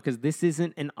Oklahoma because this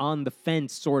isn't an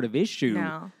on-the-fence sort of issue.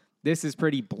 No. This is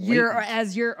pretty blatant.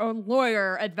 As your own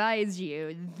lawyer advised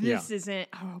you, this isn't,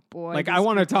 oh boy. Like, I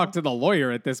want to talk to the lawyer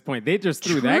at this point. They just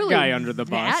threw that guy under the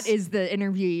bus. That is the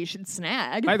interview you should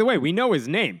snag. By the way, we know his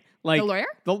name. Like, the lawyer?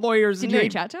 The lawyer's name. Did you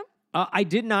reach out to him? I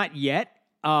did not yet.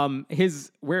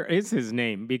 Where is his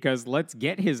name? Because let's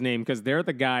get his name because they're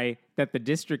the guy that the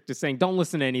district is saying, don't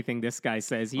listen to anything this guy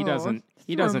says. He doesn't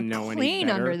know any clean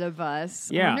better. under the bus.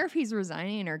 Yeah. I wonder if he's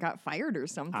resigning or got fired or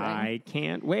something. I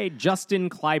can't wait. Justin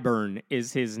Clyburn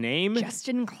is his name.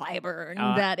 Justin Clyburn.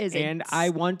 That is and I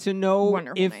want to know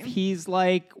if name. he's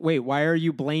like, wait, why are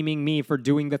you blaming me for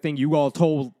doing the thing you all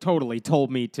totally told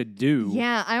me to do?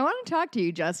 Yeah, I want to talk to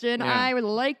you, Justin. Yeah. I would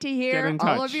like to hear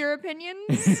all of your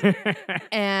opinions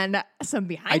and some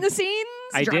behind the scenes.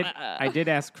 I did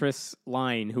ask Chris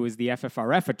Line, who is the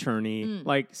FFRF attorney,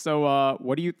 so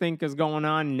what do you think is going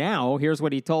on now? Here's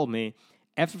what he told me.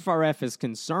 FFRF is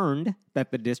concerned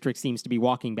that the district seems to be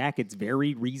walking back its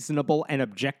very reasonable and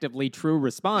objectively true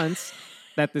response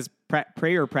that this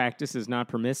prayer practice is not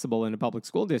permissible in a public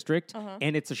school district,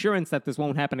 and its assurance that this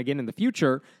won't happen again in the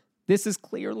future. This is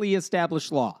clearly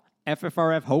established law.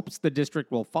 FFRF hopes the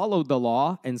district will follow the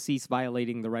law and cease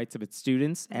violating the rights of its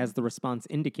students, as the response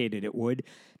indicated it would.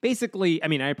 Basically, I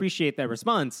mean, I appreciate that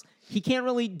response. He can't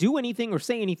really do anything or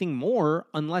say anything more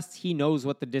unless he knows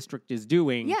what the district is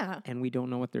doing. Yeah. And we don't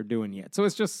know what they're doing yet. So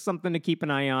it's just something to keep an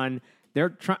eye on.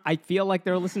 I feel like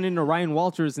they're listening to Ryan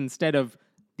Walters instead of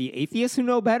the atheists who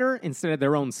know better, instead of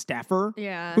their own staffer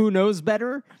who knows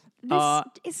better. This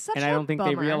is such and a I don't think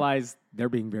bummer. they realize they're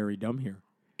being very dumb here.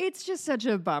 It's just such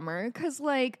a bummer because,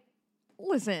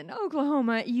 listen,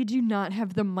 Oklahoma, you do not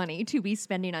have the money to be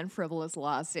spending on frivolous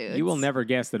lawsuits. You will never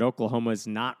guess that Oklahoma is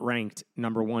not ranked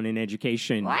number one in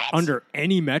education What? under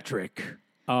any metric.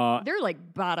 They're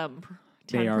bottom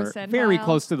 10%. They are very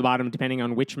close to the bottom, depending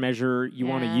on which measure you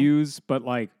want to use. But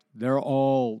they're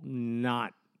all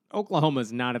not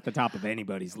Oklahoma's not at the top of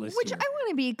anybody's list. Which here. I want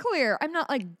to be clear. I'm not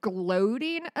like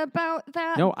gloating about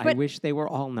that. No, I wish they were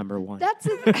all number one. That's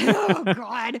oh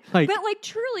God. Like, but like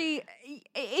truly,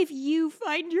 if you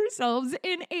find yourselves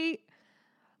in a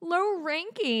low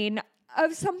ranking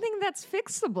of something that's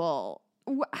fixable,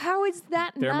 how is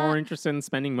that they're not... more interested in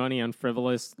spending money on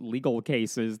frivolous legal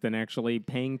cases than actually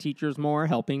paying teachers more,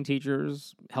 helping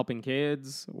teachers, helping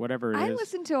kids, whatever it is. I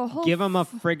listened to a whole... Give them a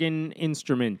friggin'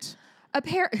 instrument.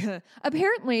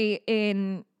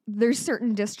 Apparently, there's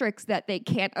certain districts that they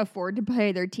can't afford to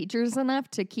pay their teachers enough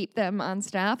to keep them on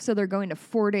staff, so they're going to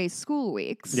 4-day school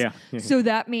weeks. Yeah. So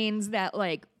that means that,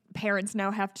 like, parents now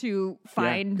have to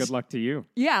find... Yeah, good luck to you.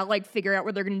 Yeah, like, figure out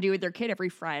what they're going to do with their kid every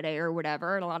Friday or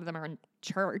whatever, and a lot of them are in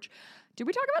church. Did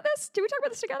we talk about this? Did we talk about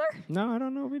this together? No, I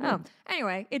don't know if we did. Oh,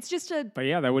 anyway, it's just a... But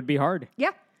yeah, that would be hard.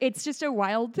 Yeah, it's just a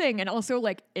wild thing. And also,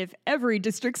 like, if every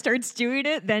district starts doing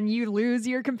it, then you lose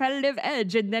your competitive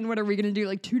edge. And then what are we going to do,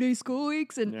 like 2-day school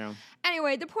weeks? And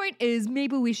anyway, the point is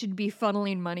maybe we should be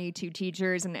funneling money to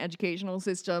teachers and educational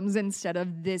systems instead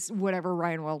of this whatever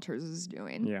Ryan Walters is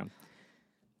doing. Yeah.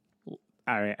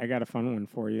 All right, I got a fun one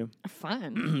for you.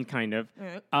 Fun? Kind of.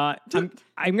 I'm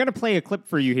going to play a clip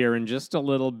for you here in just a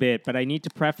little bit, but I need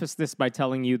to preface this by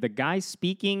telling you the guy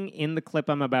speaking in the clip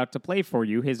I'm about to play for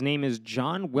you, his name is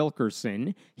John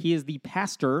Wilkerson. He is the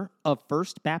pastor of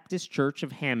First Baptist Church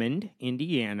of Hammond,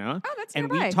 Indiana. Oh, that's and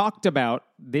nearby. we talked about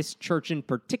this church in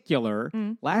particular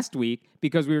last week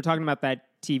because we were talking about that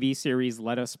TV series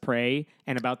Let Us Pray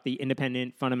and about the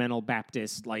independent fundamental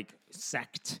Baptist like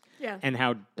sect and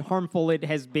how harmful it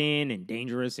has been and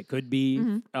dangerous it could be.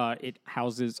 It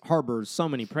harbors so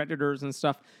many predators and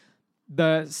stuff.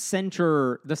 The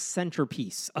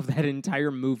centerpiece of that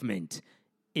entire movement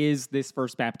is this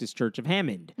First Baptist Church of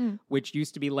Hammond, which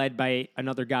used to be led by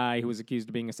another guy who was accused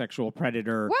of being a sexual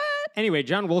predator. What? Anyway,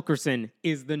 John Wilkerson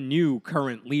is the new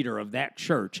current leader of that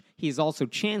church. He's also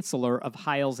chancellor of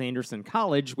Hyles-Anderson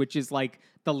College, which is like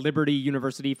the Liberty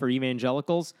University for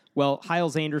evangelicals. Well,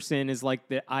 Hyles-Anderson is like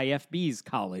the IFB's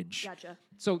college. Gotcha.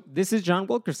 So this is John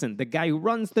Wilkerson, the guy who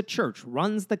runs the church,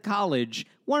 runs the college,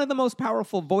 one of the most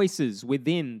powerful voices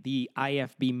within the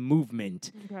IFB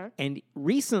movement. Okay. And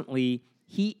recently,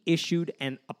 he issued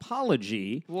an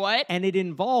apology. What? And it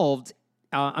involved...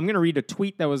 I'm going to read a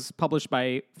tweet that was published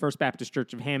by First Baptist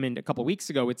Church of Hammond a couple weeks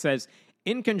ago. It says,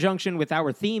 in conjunction with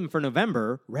our theme for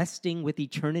November, Resting with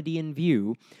Eternity in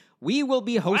View, we will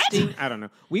be hosting,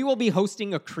 we will be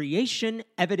hosting a Creation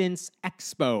Evidence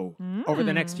Expo over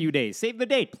the next few days. Save the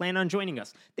date. Plan on joining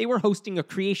us. They were hosting a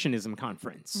creationism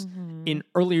conference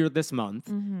earlier this month.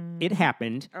 It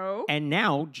happened. Oh. And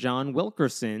now John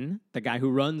Wilkerson, the guy who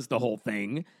runs the whole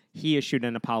thing, he issued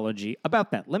an apology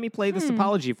about that. Let me play this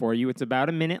apology for you. It's about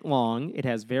a minute long. It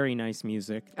has very nice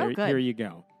music. Good. Here you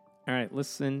go. All right,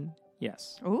 listen.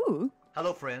 Yes. Ooh.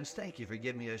 Hello, friends. Thank you for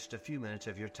giving me just a few minutes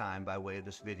of your time by way of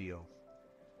this video.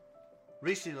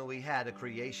 Recently, we had a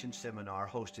creation seminar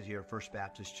hosted here at First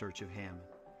Baptist Church of Hammond.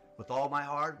 With all my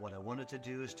heart, what I wanted to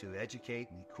do is to educate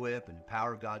and equip and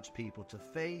empower God's people to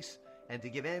face and to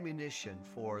give ammunition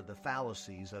for the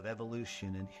fallacies of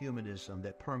evolution and humanism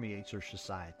that permeates our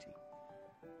society.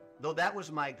 Though that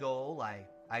was my goal,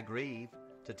 I grieve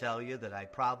to tell you that I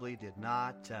probably did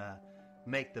not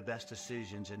make the best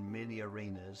decisions in many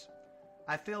arenas.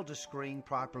 I failed to screen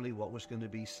properly what was going to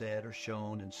be said or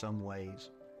shown in some ways,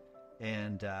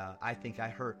 and I think I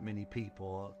hurt many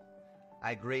people.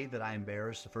 I grieve that I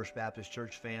embarrassed the First Baptist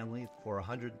Church family for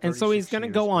 136 And so he's going to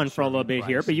go on for a little bit serving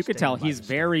here, but you Christ could and tell staying by he's the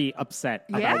very upset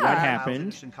about Yeah. what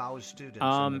happened. College students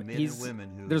and the men and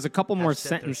women who There's a couple have more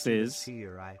sent their students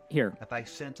sentences here. If I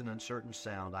sent an uncertain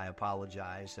sound, I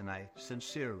apologize, and I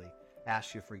sincerely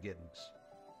ask your forgiveness.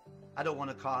 I don't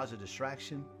want to cause a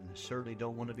distraction, and I certainly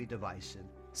don't want to be divisive.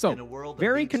 So, In a world that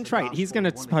very beats the contrite. He's going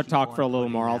gospel, we want to to talk keep for a on little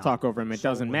putting more. I'll out talk over him. It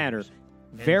soul doesn't matter. winners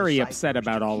and Very disciples upset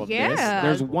about to all of keep this. Yeah.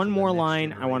 There's to one the more next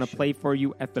line I want to generation play for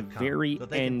you at the to come, very so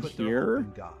they can end put their here. hope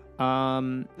in God.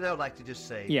 Um, And I would like to just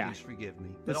say, yeah. please forgive me.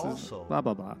 But this is also, blah,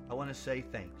 blah, blah. I want to say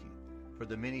thank you for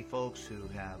the many folks who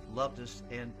have loved us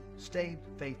and stayed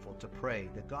faithful to pray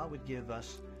that God would give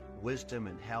us wisdom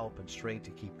and help and strength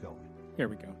to keep going. Here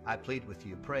we go. I plead with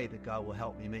you, pray that God will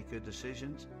help me make good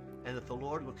decisions and that the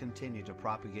Lord will continue to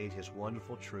propagate His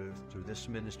wonderful truth through this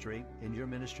ministry and your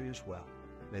ministry as well.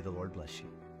 May the Lord bless you.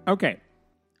 Okay.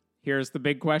 Here's the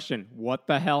big question. What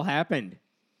the hell happened?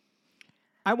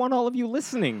 I want all of you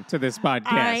listening to this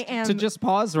podcast to just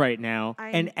pause right now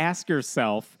and ask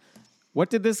yourself, what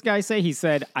did this guy say? He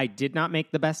said, I did not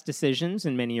make the best decisions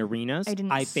in many arenas.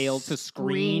 I failed to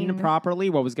screen properly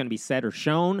what was going to be said or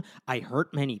shown. I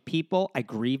hurt many people. I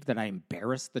grieve that I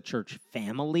embarrassed the church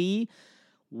family.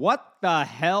 What the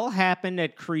hell happened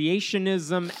at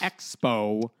Creationism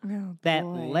Expo that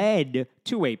led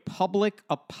to a public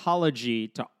apology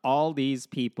to all these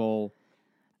people?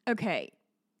 Okay,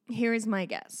 here's my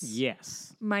guess.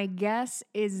 Yes. My guess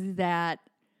is that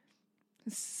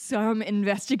some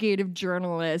investigative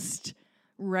journalist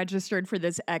registered for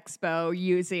this expo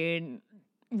using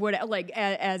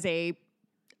as a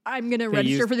I'm going to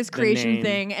register for this creation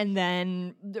thing and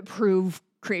then prove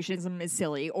creationism is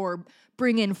silly or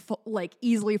bring in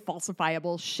easily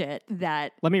falsifiable shit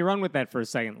that... Let me run with that for a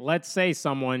second. Let's say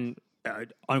someone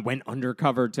went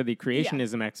undercover to the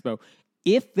Creationism Expo.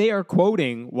 If they are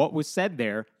quoting what was said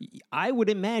there, I would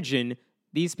imagine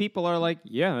these people are like,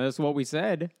 yeah, that's what we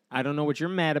said. I don't know what you're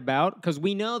mad about, because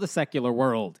we know the secular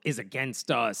world is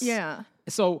against us. Yeah.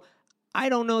 So I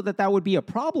don't know that would be a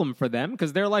problem for them,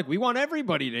 because they're like, we want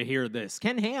everybody to hear this.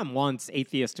 Ken Ham wants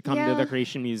atheists to come to the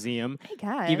Creation Museum, I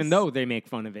guess, even though they make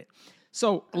fun of it.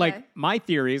 So, my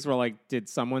theories were did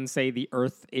someone say the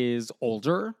Earth is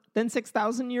older than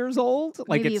 6,000 years old?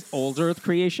 Maybe it's older with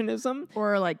creationism?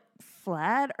 Or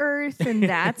flat Earth, and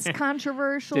that's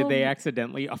controversial. Did they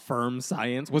accidentally affirm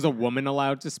science? Was a woman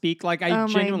allowed to speak? I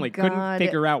genuinely couldn't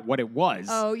figure out what it was.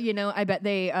 Oh, I bet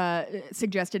they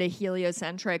suggested a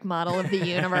heliocentric model of the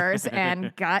universe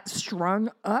and got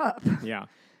strung up. Yeah.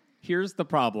 Here's the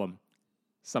problem.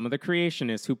 Some of the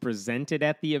creationists who presented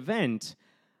at the event,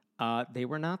 they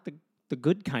were not the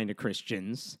good kind of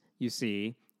Christians, you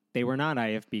see. They were not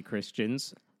IFB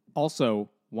Christians. Also,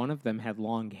 one of them had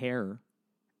long hair.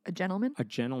 A gentleman? A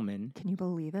gentleman. Can you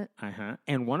believe it? Uh-huh.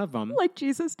 And one of them... Like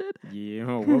Jesus did?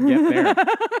 Yeah, we'll get there.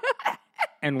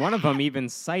 And one of them even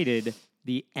cited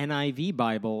the NIV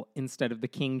Bible instead of the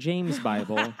King James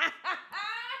Bible.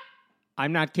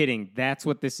 I'm not kidding. That's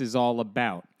what this is all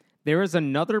about. There is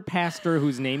another pastor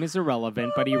whose name is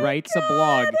irrelevant, but he writes a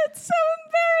blog. It's so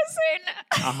embarrassing.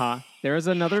 Uh-huh. There is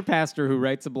another pastor who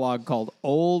writes a blog called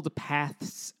Old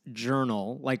Paths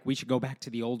Journal. We should go back to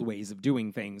the old ways of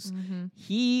doing things. Mm-hmm.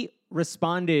 He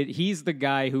responded. He's the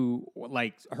guy who,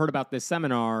 heard about this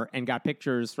seminar and got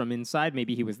pictures from inside.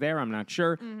 Maybe he was there. I'm not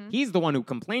sure. Mm-hmm. He's the one who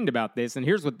complained about this. And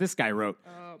here's what this guy wrote.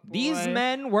 Oh, these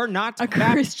men were not...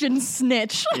 Christian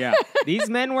snitch. Yeah. These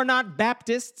men were not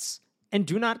Baptists and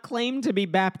do not claim to be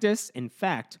Baptists. In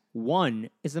fact, one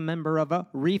is a member of a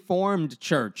Reformed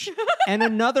church, and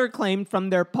another claimed from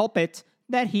their pulpit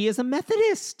that he is a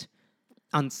Methodist.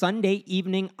 On Sunday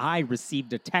evening, I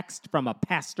received a text from a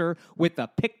pastor with a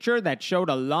picture that showed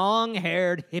a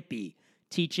long-haired hippie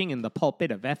teaching in the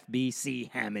pulpit of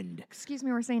FBC Hammond. Excuse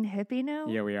me, we're saying hippie now?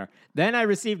 Yeah, we are. Then I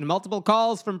received multiple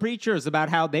calls from preachers about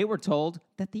how they were told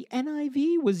that the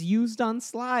NIV was used on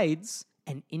slides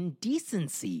and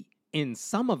indecency in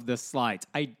some of the slides.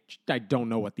 I don't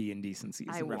know what the indecency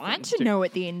is. I want to know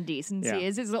what the indecency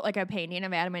is. Is it like a painting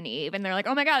of Adam and Eve? And they're like,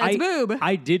 oh my God, it's boob.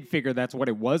 I did figure that's what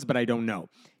it was, but I don't know.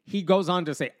 He goes on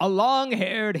to say, a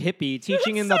long-haired hippie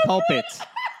teaching in the pulpit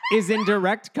is in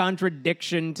direct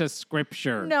contradiction to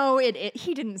Scripture. No,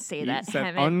 he didn't say that. He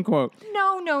said, unquote. No.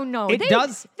 They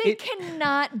It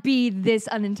cannot be this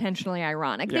unintentionally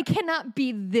ironic. Yeah. They cannot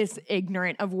be this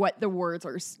ignorant of what the words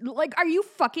are. Are you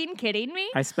fucking kidding me?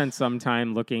 I spent some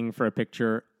time looking for a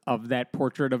picture of that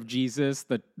portrait of Jesus,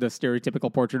 the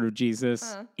stereotypical portrait of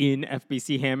Jesus in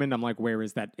FBC Hammond. I'm like, where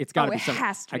is that? It's got to be something.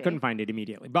 I couldn't find it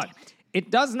immediately. But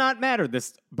it does not matter,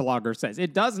 this blogger says.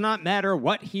 It does not matter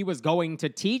what he was going to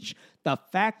teach. The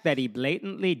fact that he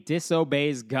blatantly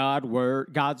disobeys God's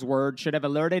word should have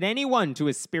alerted anyone to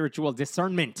his spiritual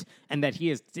discernment, and that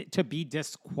he is to be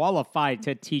disqualified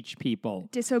to teach people.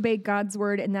 Disobey God's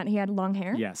word and that he had long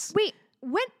hair? Yes. Wait,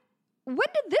 when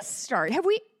did this start? Have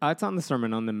we... it's on the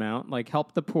Sermon on the Mount.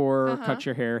 Help the poor, cut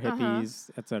your hair, hippies,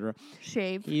 etc.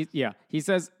 Shave. He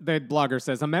says, the blogger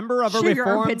says, a member of a Shave your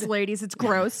armpits, ladies. It's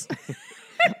gross.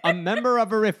 A member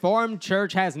of a Reformed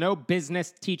church has no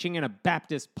business teaching in a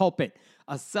Baptist pulpit.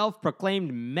 A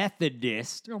self-proclaimed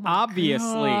Methodist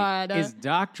obviously is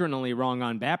doctrinally wrong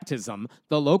on baptism,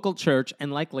 the local church,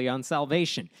 and likely on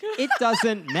salvation. It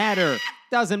doesn't matter.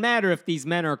 Doesn't matter if these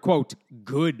men are, quote,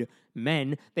 good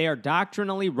men. They are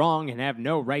doctrinally wrong and have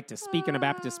no right to speak in a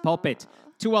Baptist pulpit.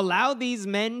 To allow these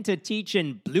men to teach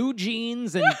in blue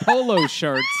jeans and polo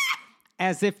shirts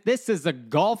as if this is a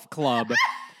golf club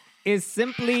is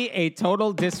simply a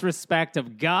total disrespect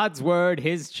of God's word,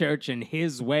 his church, and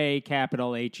his way,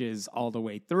 capital H's all the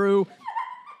way through.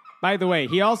 By the way,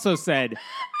 he also said,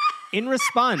 in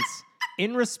response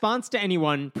to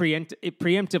anyone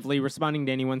preemptively responding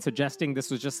to anyone suggesting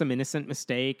this was just some innocent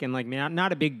mistake and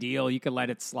not a big deal, you could let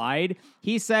it slide,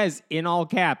 he says in all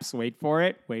caps, wait for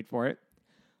it,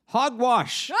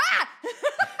 hogwash.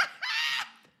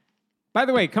 By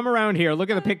the way, come around here. Look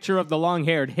at the picture of the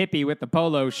long-haired hippie with the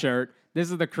polo shirt. This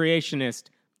is the creationist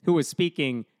who was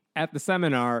speaking at the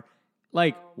seminar.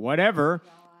 Like, whatever.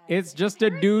 It's just a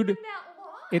dude.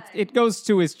 It goes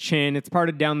to his chin. It's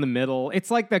parted down the middle. It's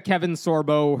like the Kevin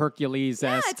Sorbo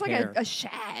Hercules-esque it's like hair. a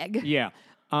shag. Yeah.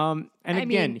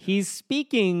 He's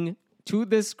speaking to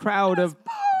this crowd of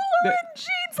polo and jeans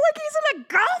like he's in a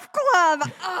golf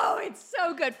club. Oh, it's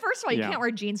so good. First of all, you can't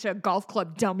wear jeans to a golf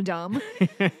club, dum-dum.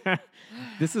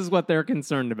 This is what they're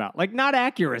concerned about. Like, not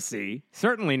accuracy,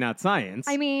 certainly not science.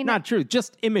 I mean, not truth,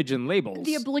 just image and labels.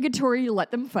 The obligatory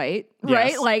let them fight,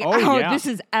 Yes. right? Like, Yeah. this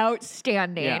is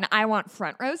outstanding. Yeah. I want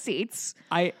front row seats.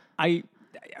 I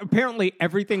apparently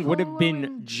everything would have been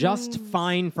and just jeans.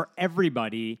 fine for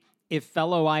everybody if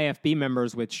fellow IFB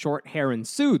members with short hair and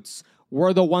suits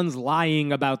were the ones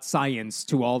lying about science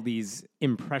to all these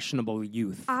impressionable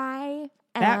youth.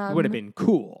 That would have been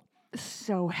cool.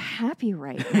 So happy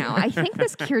right now. I think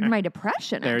this cured my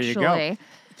depression, There actually. you go.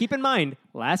 Keep in mind,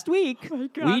 last week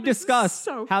God, we this is discussed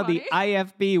so how the funny.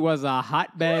 IFB was a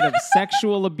hotbed of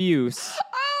sexual abuse.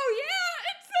 Oh, yeah,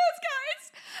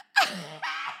 it's those guys.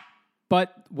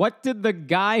 But what did the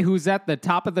guy who's at the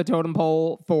top of the totem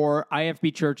pole for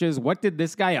IFB churches, what did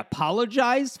this guy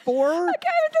apologize for? The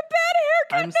guy with the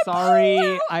bad haircut. I'm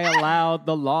sorry I allowed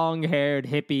the long-haired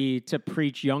hippie to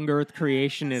preach young earth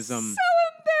creationism So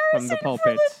from the embarrassing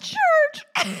pulpit. for the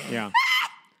church. Yeah.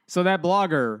 So that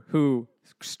blogger who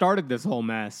started this whole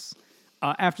mess,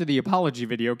 after the apology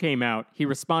video came out, he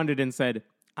responded and said,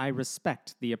 "I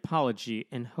respect the apology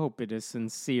and hope it is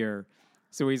sincere."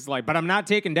 So he's like, but I'm not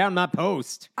taking down my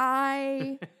post.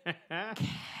 I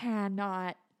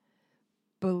cannot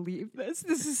believe this.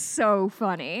 This is so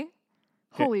funny.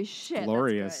 Holy shit.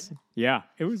 Glorious. That's good. Yeah,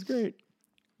 it was great.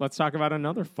 Let's talk about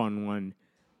another fun one.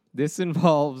 This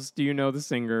involves, do you know the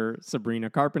singer Sabrina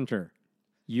Carpenter?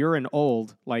 You're an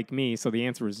old like me, so the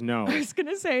answer is no. I was going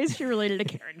to say, is she related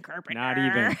to Karen Carpenter? Not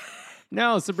even.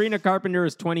 No, Sabrina Carpenter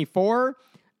is 24.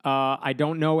 I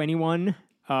don't know anyone.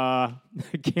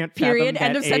 Can't Period. fathom End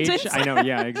that of age. sentence. I know,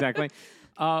 yeah, exactly.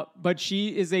 But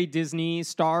she is a Disney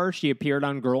star. She appeared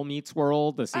on Girl Meets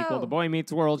World, the sequel to Oh. Boy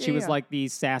Meets World. She was Yeah. like the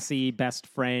sassy best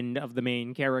friend of the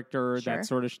main character, Sure. that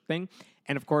sort of thing.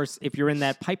 And of course, if you're in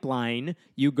that pipeline,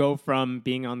 you go from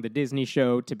being on the Disney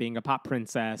show to being a pop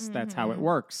princess. That's how it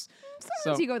works.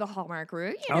 Sometimes you go the Hallmark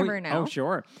route. You never know. Oh,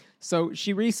 sure. So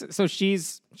she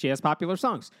has popular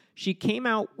songs. She came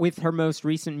out with her most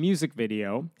recent music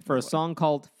video for a song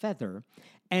called Feather.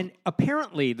 And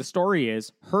apparently the story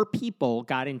is her people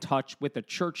got in touch with a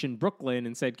church in Brooklyn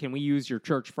and said, "Can we use your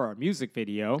church for our music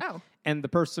video?" Oh. And the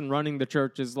person running the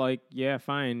church is like, "Yeah,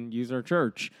 fine, use our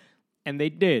church." And they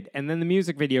did. And then the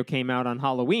music video came out on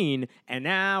Halloween, and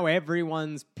now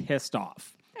everyone's pissed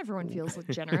off. Everyone feels like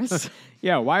generous.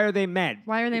 Yeah, why are they mad?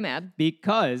 Why are they mad?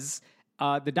 Because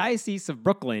the Diocese of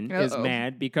Brooklyn is Uh-oh.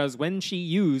 mad because when she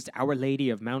used Our Lady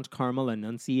of Mount Carmel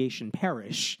Annunciation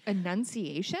Parish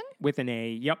Annunciation? with an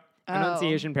A, Oh.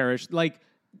 Annunciation Parish, like,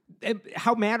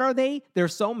 how mad are they? They're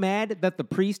so mad that the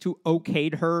priest who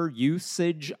okayed her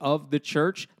usage of the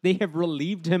church, they have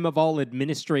relieved him of all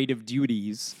administrative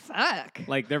duties. Fuck.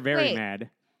 Like, they're very Wait. mad.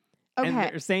 Okay. And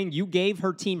they're saying you gave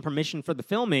her team permission for the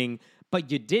filming, but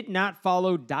you did not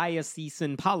follow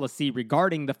diocesan policy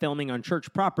regarding the filming on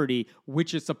church property,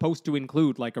 which is supposed to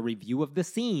include like a review of the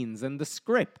scenes and the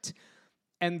script.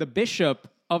 And the bishop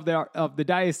of the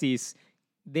diocese,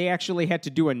 they actually had to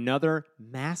do another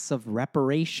massive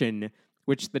reparation,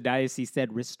 which the diocese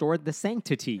said restored the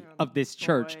sanctity of this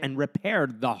church and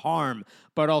repaired the harm.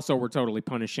 But also, we're totally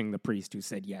punishing the priest who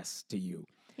said yes to you.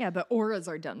 Yeah, the auras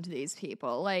are done to these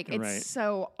people. Like, it's Right.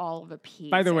 so all of a piece.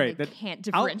 By the and way, they can't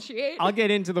differentiate. I'll get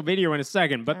into the video in a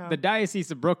second, but the Diocese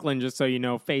of Brooklyn, just so you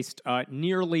know, faced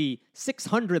nearly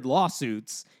 600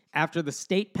 lawsuits after the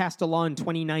state passed a law in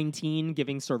 2019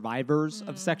 giving survivors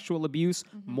of sexual abuse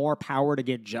more power to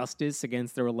get justice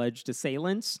against their alleged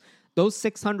assailants. Those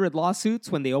 600 lawsuits,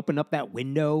 when they opened up that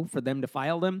window for them to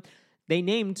file them, they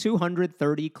named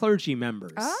 230 clergy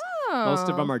members. Most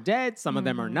of them are dead. Some of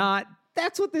them are not.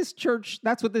 That's what this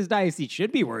diocese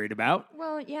should be worried about.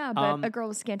 Well, yeah, but a girl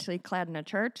was scantily clad in a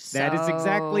church. That is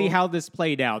exactly so- how this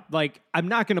played out. Like, I'm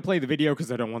not going to play the video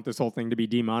because I don't want this whole thing to be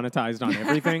demonetized on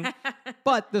everything.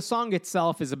 But the song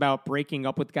itself is about breaking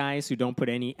up with guys who don't put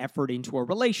any effort into a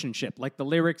relationship. Like the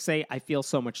lyrics say, "I feel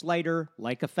so much lighter,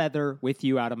 like a feather, with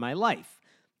you out of my life."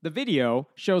 The video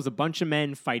shows a bunch of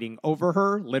men fighting over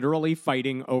her, literally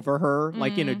fighting over her,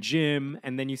 like in a gym,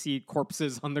 and then you see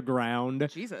corpses on the ground.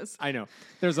 Jesus. I know.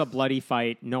 There's a bloody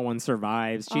fight. No one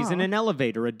survives. She's in an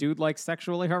elevator. A dude, like,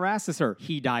 sexually harasses her.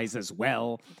 He dies as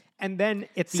well. And then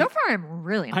so far, I'm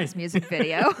really in this music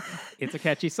video. It's a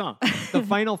catchy song. The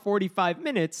final 45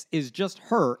 minutes is just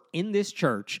her in this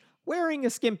church wearing a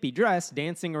skimpy dress,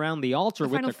 dancing around the altar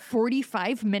with the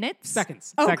 45 minutes?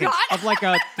 Seconds. Oh, seconds God. of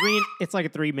it's like a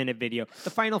 3-minute video.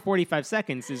 The final 45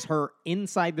 seconds is her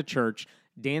inside the church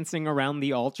dancing around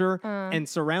the altar, and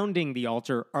surrounding the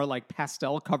altar are like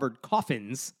pastel-covered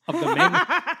coffins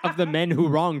of the men who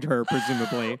wronged her,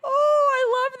 presumably. Oh,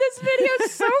 I love this video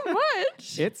so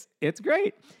much. It's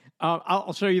great.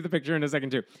 I'll show you the picture in a second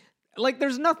too. Like,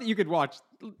 there's nothing you could watch.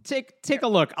 Take a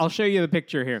look. I'll show you the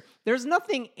picture here. There's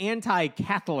nothing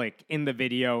anti-Catholic in the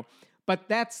video, but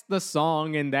that's the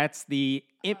song and that's the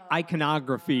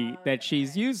iconography that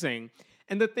she's using.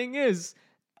 And the thing is,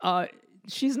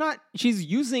 she's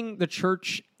using the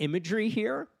church imagery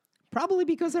here, probably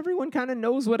because everyone kind of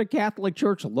knows what a Catholic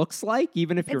church looks like,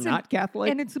 even if you're not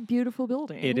Catholic. And it's a beautiful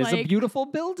building. It is a beautiful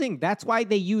building. That's why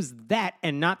they use that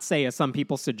and not say, as some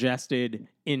people suggested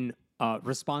in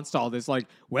response to all this, like,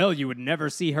 well, you would never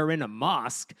see her in a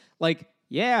mosque. Like,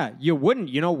 yeah, you wouldn't.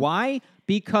 You know why?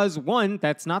 Because one,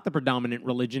 that's not the predominant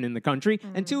religion in the country.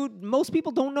 And two, most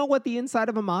people don't know what the inside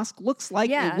of a mosque looks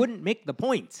like. Yeah. It wouldn't make the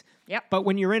point. Yep. But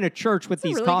when you're in a church with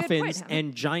these really good coffins point,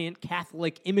 and giant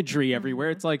Catholic imagery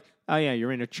everywhere, it's like, oh yeah,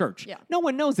 you're in a church. Yeah. No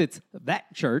one knows it's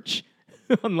that church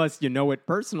unless you know it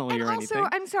personally And or also, anything.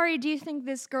 I'm sorry, do you think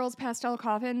this girl's pastel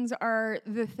coffins are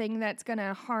the thing that's going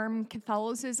to harm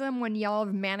Catholicism when y'all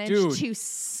have managed to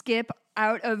skip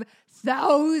out of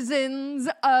thousands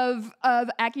of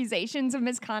accusations of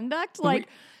misconduct? Like,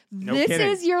 No this kidding.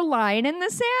 is your line in the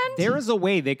sand? There is a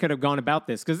way they could have gone about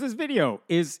this, because this video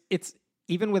it's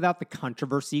even without the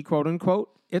controversy, quote unquote,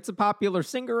 it's a popular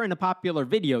singer and a popular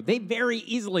video. They very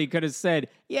easily could have said,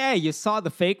 yeah, you saw the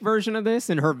fake version of this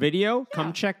in her video.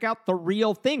 Come check out the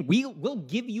real thing. We'll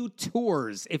give you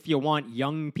tours if you want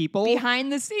young people.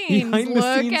 Behind the scenes. Behind the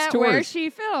Look scenes at tours. where she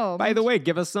filmed. By the way,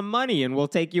 give us some money and we'll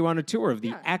take you on a tour of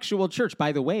the actual church.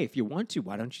 By the way, if you want to,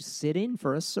 why don't you sit in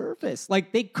for a service?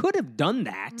 Like, they could have done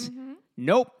that.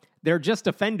 Nope. They're just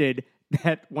offended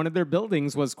that one of their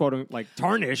buildings was, quote unquote, like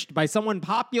tarnished by someone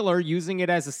popular using it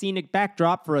as a scenic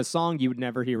backdrop for a song you would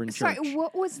never hear in church. Sorry,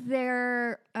 what was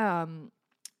their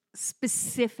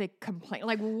specific complaint?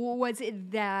 Like, was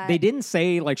it that They didn't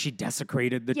say like she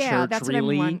desecrated the church that's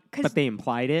really, what I'm but they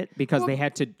implied it because they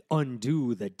had to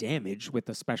undo the damage with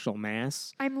a special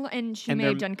mass. and she may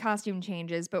have done costume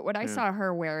changes, but what I saw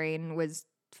her wearing was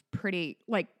pretty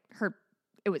like her.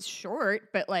 It was short,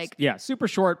 but like Yeah, super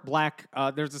short, black.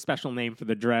 There's a special name for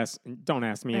the dress. Don't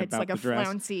ask me it's about like the a dress.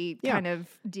 flouncy kind of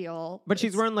deal. But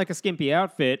she's wearing like a skimpy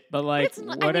outfit, but like It's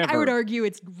not, whatever. I mean, I would argue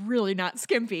it's really not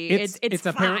skimpy. It's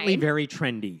apparently fine. very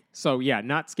trendy. So yeah,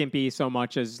 not skimpy so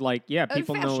much as like, yeah,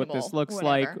 people know what this fashionable, looks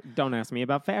whatever. like. Don't ask me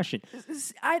about fashion.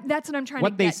 That's what I'm trying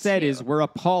What to they get said to. is we're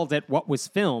appalled at what was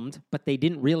filmed, but they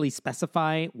didn't really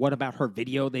specify what about her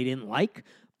video they didn't like.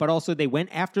 But also they went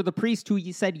after the priest who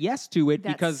said yes to it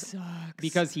That because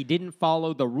sucks. he didn't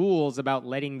follow the rules about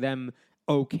letting them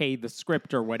okay the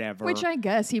script or whatever. Which I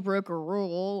guess he broke a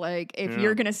rule. Like, if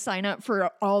you're gonna sign up for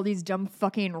all these dumb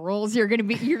fucking rules, you're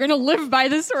gonna live by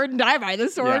the sword and die by the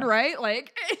sword, Yeah. right?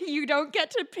 Like, you don't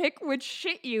get to pick which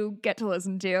shit you get to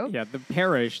listen to. Yeah, the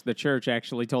parish, the church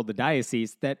actually told the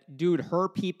diocese that, dude, her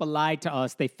people lied to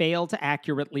us. They failed to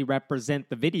accurately represent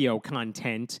the video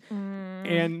content.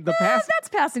 And the pastor... That's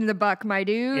passing the buck, my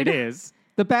dude. It is.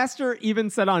 The pastor even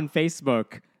said on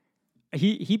Facebook,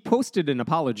 he posted an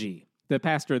apology. The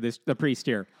pastor, the priest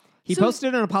here. He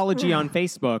posted an apology on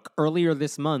Facebook earlier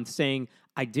this month saying,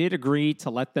 I did agree to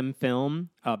let them film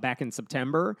back in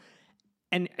September.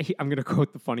 And I'm going to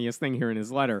quote the funniest thing here in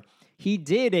his letter. He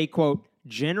did a, quote,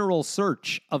 general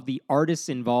search of the artists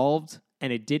involved,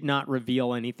 and it did not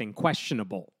reveal anything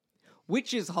questionable.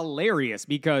 Which is hilarious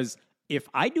because if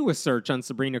I do a search on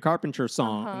Sabrina Carpenter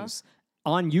songs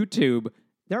on YouTube,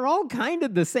 they're all kind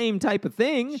of the same type of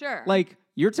thing. Sure. Like,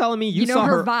 you're telling me you know saw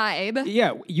her vibe.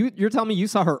 Yeah, you're telling me you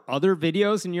saw her other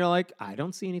videos and you're like, I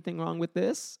don't see anything wrong with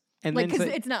this. And Like, then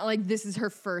because it's not like this is her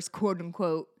first quote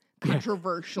unquote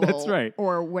controversial that's right.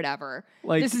 or whatever.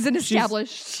 Like, this is an she's-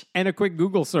 established. and a quick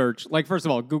Google search. Like, first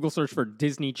of all, Google search for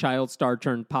Disney child star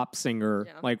turned pop singer.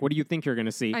 Yeah. Like, what do you think you're going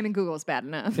to see? I mean, Google's bad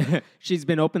enough. She's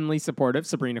been openly supportive.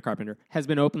 Sabrina Carpenter has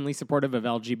been openly supportive of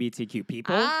LGBTQ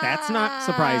people. That's not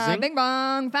surprising. Bing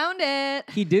bong, found it.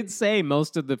 He did say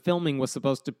most of the filming was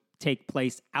supposed to take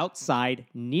place outside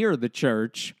near the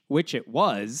church, which it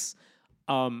was.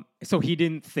 So he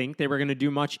didn't think they were going to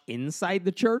do much inside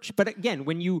the church. But again,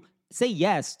 when you say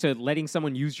yes to letting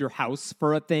someone use your house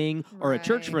for a thing or a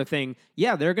church Right. for a thing,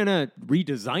 yeah, they're going to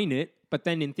redesign it. but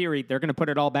then in theory, they're going to put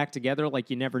it all back together like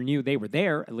you never knew they were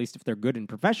there, at least if they're good and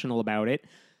professional about it.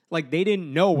 Like, they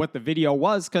didn't know what the video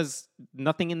was because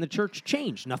nothing in the church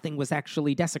changed. Nothing was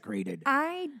actually desecrated.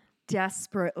 I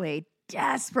desperately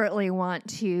want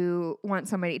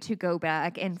somebody to go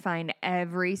back and find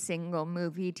every single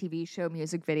movie, TV show,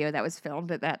 music video that was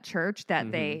filmed at that church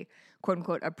that they, quote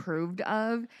unquote, approved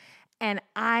of. And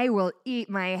I will eat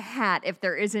my hat if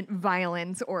there isn't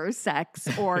violence or sex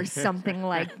or something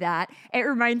like that. It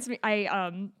reminds me,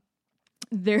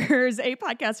 there's a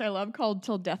podcast I love called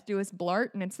Till Death Do Us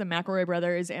Blart, and it's the McElroy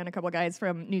brothers and a couple guys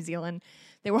from New Zealand.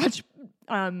 They watch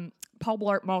Paul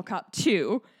Blart Mall Cop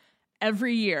 2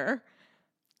 every year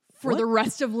for the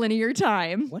rest of linear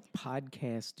time. What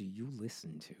podcast do you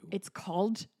listen to? It's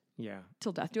called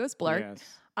Till Death Do Us Blart. Yes.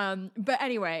 But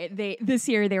anyway, this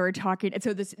year they were talking.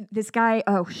 So this guy,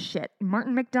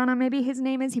 Martin McDonough, maybe his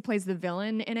name is. He plays the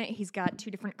villain in it. He's got 2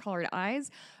 different colored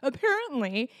eyes.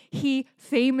 Apparently, he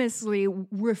famously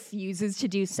refuses to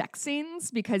do sex scenes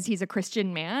because he's a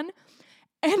Christian man.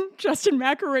 And Justin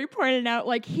McElroy pointed out,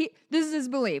 this is his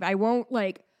belief. I won't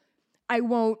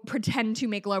pretend to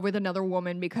make love with another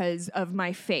woman because of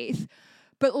my faith.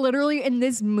 But literally in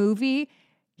this movie,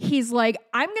 he's like,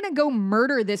 I'm going to go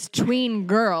murder this tween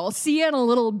girl. See you in a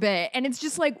little bit. And it's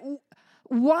just like,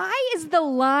 why is the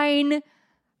line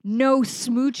no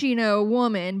smooching a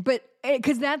woman? But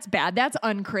because that's bad. That's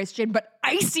unchristian. But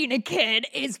icing a kid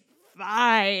is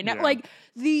fine. Yeah. Like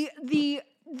the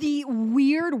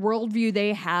weird worldview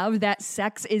they have that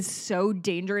sex is so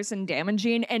dangerous and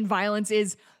damaging and violence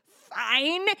is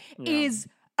fine is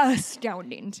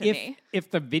astounding to me. If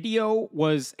the video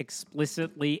was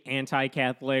explicitly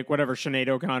anti-Catholic, whatever, Sinead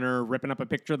O'Connor ripping up a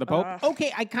picture of the Pope,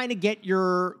 okay, I kind of get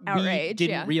your outrage. We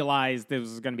didn't realize this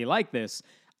was going to be like this.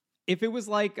 If it was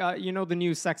like, the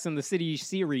new Sex and the City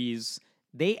series,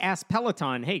 they asked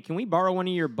Peloton, hey, can we borrow one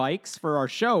of your bikes for our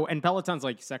show? And Peloton's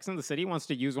like, Sex and the City wants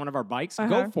to use one of our bikes?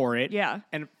 Go for it. Yeah.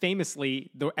 And famously,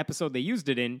 the episode they used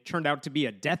it in turned out to be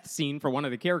a death scene for one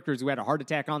of the characters who had a heart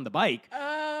attack on the bike.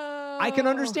 I can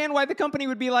understand why the company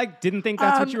would be like, didn't think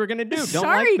that's what you were going to do. Don't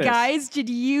sorry, like this. guys. Did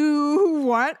you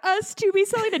want us to be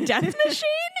selling a death machine?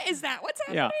 Is that what's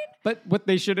happening? Yeah. But what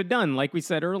they should have done, like we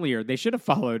said earlier, they should have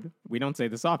followed, we don't say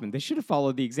this often, they should have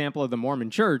followed the example of the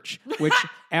Mormon Church, which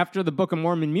after the Book of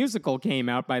Mormon musical came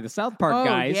out by the South Park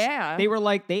guys, they were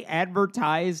like, they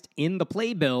advertised in the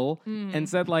playbill and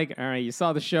said like, all right, you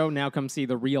saw the show, now come see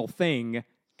the real thing.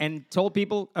 And told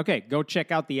people, okay, go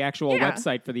check out the actual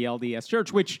website for the LDS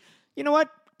Church, which, you know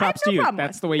what? Props to you.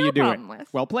 That's the way you do it.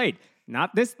 Well played.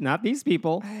 Not these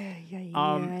people.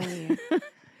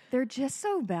 They're just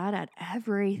so bad at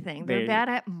everything. They're bad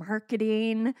at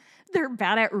marketing. They're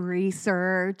bad at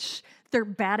research. They're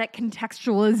bad at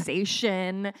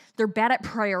contextualization. They're bad at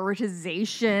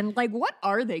prioritization. Like, what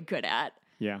are they good at?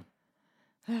 Yeah.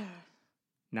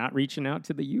 Not reaching out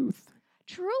to the youth.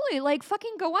 Truly, like,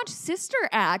 fucking go watch Sister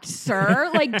Act,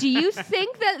 sir. Like, do you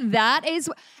think that is...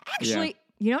 Actually,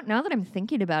 now that I'm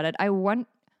thinking about it,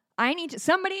 I need to...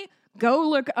 Somebody... Go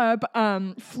look up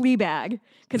Fleabag,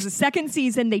 because the second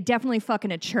season, they definitely fuck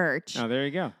in a church. Oh, there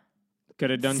you go. Could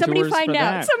have done Somebody tours find for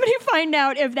out. that. Somebody find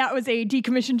out if that was a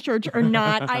decommissioned church or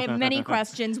not. I have many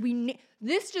questions.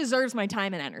 This deserves my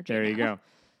time and energy. There you go.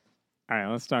 All right,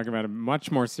 let's talk about a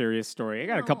much more serious story. I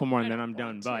got a couple more and then I'm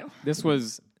done. But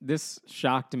this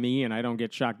shocked me, and I don't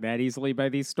get shocked that easily by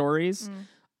these stories.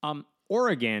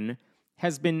 Oregon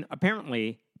has been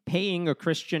apparently paying a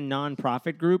Christian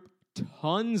nonprofit group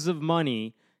tons of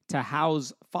money to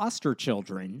house foster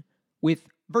children with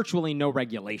virtually no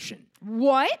regulation.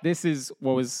 What? This is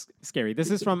what was scary.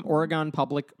 This is from Oregon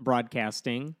Public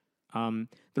Broadcasting. The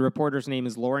reporter's name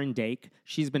is Lauren Dake.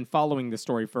 She's been following the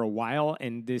story for a while,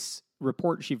 and this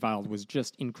report she filed was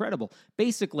just incredible.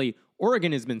 Basically,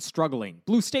 Oregon has been struggling,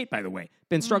 blue state, by the way,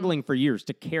 been struggling for years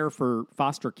to care for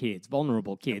foster kids,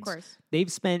 vulnerable kids. Of course.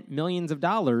 They've spent millions of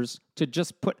dollars to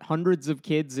just put hundreds of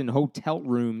kids in hotel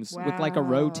rooms with like a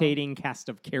rotating cast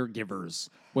of caregivers,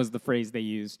 was the phrase they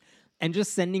used. And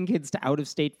just sending kids to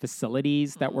out-of-state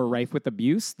facilities that were rife with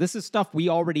abuse. This is stuff we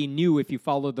already knew if you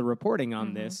followed the reporting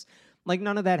on this. Like,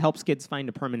 none of that helps kids find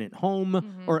a permanent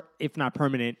home, or if not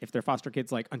permanent, if they're foster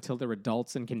kids, like, until they're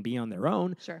adults and can be on their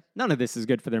own. Sure. None of this is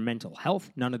good for their mental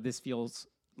health. None of this feels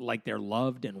like they're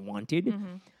loved and wanted.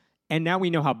 And now we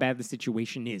know how bad the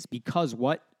situation is, because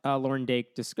what Lauren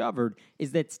Dake discovered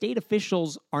is that state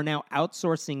officials are now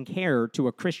outsourcing care to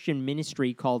a Christian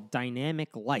ministry called Dynamic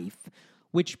Life,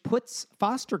 which puts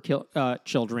foster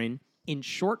children in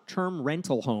short-term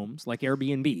rental homes like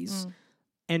Airbnbs.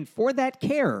 And for that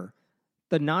care,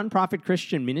 the nonprofit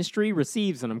Christian ministry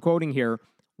receives, and I'm quoting here,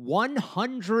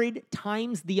 100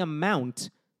 times the amount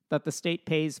that the state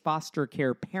pays foster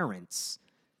care parents.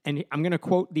 And I'm going to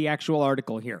quote the actual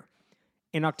article here.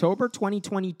 In October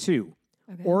 2022,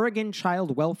 Oregon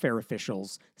child welfare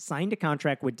officials signed a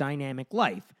contract with Dynamic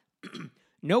Life,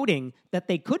 noting that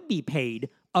they could be paid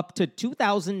up to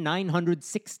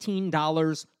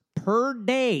 $2,916 per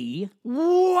day.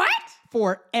 What?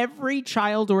 For every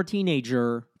child or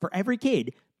teenager, for every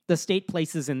kid the state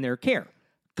places in their care.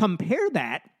 Compare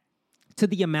that to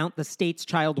the amount the state's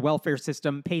child welfare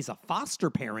system pays a foster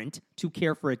parent to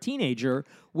care for a teenager,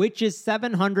 which is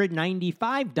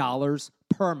 $795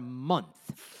 per month.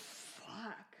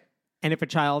 And if a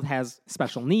child has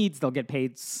special needs, they'll get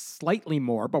paid slightly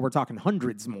more, but we're talking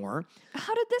hundreds more.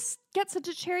 How did this get such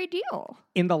a cherry deal?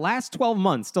 In the last 12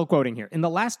 months, still quoting here, in the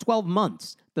last 12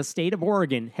 months, the state of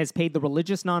Oregon has paid the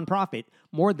religious nonprofit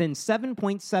more than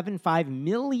 $7.75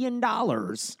 million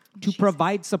to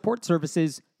provide support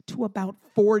services to about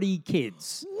 40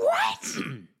 kids. What?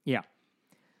 Yeah.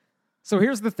 So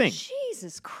here's the thing.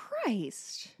 Jesus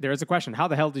Christ. There's a question. How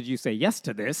the hell did you say yes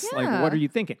to this? Yeah. Like, what are you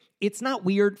thinking? It's not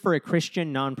weird for a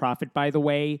Christian nonprofit, by the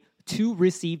way, to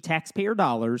receive taxpayer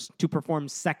dollars to perform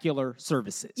secular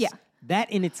services. Yeah.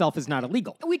 That in itself is not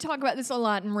illegal. We talk about this a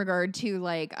lot in regard to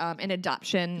like an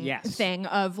adoption thing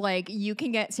of like you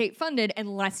can get state funded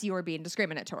unless you are being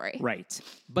discriminatory. Right.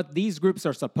 But these groups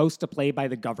are supposed to play by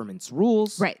the government's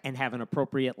rules and have an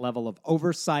appropriate level of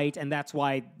oversight. And that's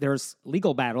why there's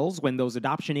legal battles when those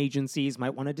adoption agencies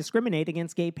might want to discriminate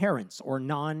against gay parents or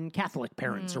non-Catholic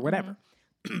parents or whatever.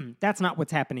 That's not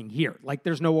what's happening here. Like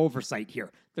there's no oversight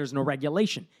here. There's no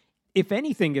regulation. If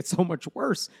anything, it's so much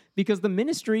worse because the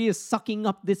ministry is sucking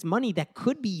up this money that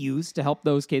could be used to help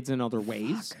those kids in other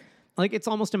ways. Like, it's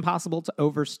almost impossible to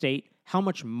overstate how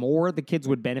much more the kids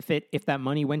would benefit if that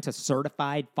money went to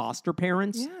certified foster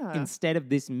parents instead of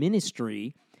this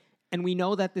ministry. And we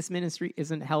know that this ministry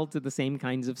isn't held to the same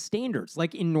kinds of standards.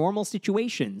 Like, in normal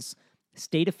situations,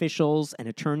 state officials and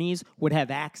attorneys would have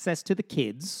access to the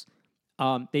kids.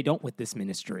 They don't with this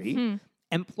ministry.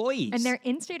 Employees. And they're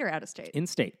in-state or out-of-state?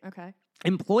 In-state. Okay.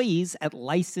 Employees at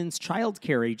licensed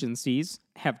childcare agencies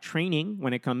have training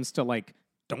when it comes to, like,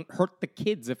 don't hurt the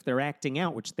kids if they're acting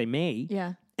out, which they may.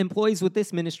 Yeah. Employees with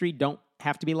this ministry don't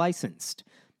have to be licensed.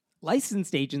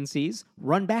 Licensed agencies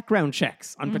run background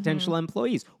checks on potential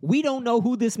employees. We don't know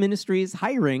who this ministry is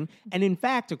hiring. And in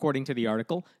fact, according to the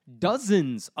article,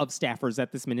 dozens of staffers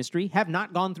at this ministry have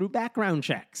not gone through background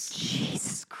checks.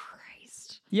 Jesus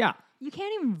Christ. Yeah. You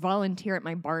can't even volunteer at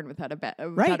my barn without a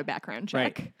background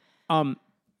check. Right.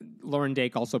 Lauren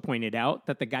Dake also pointed out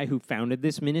that the guy who founded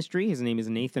this ministry, his name is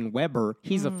Nathan Weber.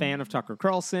 He's a fan of Tucker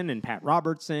Carlson and Pat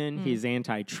Robertson. He's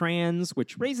anti-trans,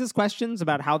 which raises questions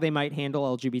about how they might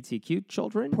handle LGBTQ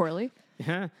children. Poorly.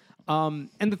 Yeah.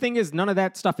 And the thing is, none of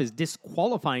that stuff is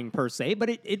disqualifying per se, but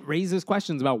it raises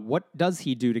questions about what does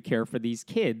he do to care for these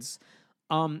kids.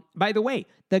 By the way,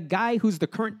 the guy who's the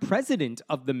current president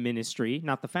of the ministry,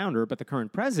 not the founder, but the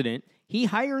current president, he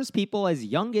hires people as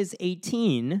young as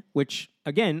 18, which,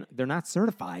 again, they're not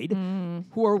certified,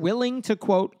 who are willing to,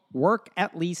 quote, work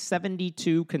at least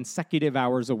 72 consecutive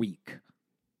hours a week.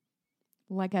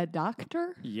 Like a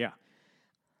doctor? Yeah.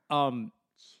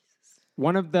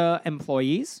 One of the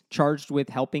employees charged with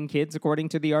helping kids, according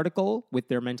to the article, with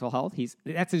their mental health,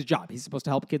 that's his job. He's supposed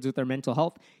to help kids with their mental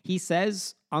health. He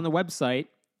says on the website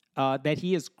that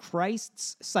he is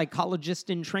Christ's psychologist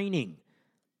in training.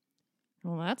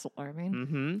 Well, that's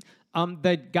alarming.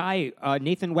 The guy,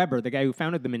 Nathan Weber, the guy who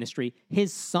founded the ministry,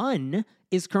 his son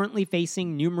is currently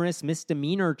facing numerous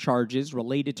misdemeanor charges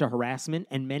related to harassment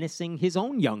and menacing his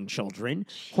own young children.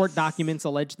 Court documents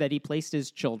allege that he placed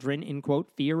his children in, quote,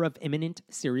 fear of imminent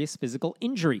serious physical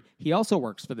injury. He also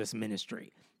works for this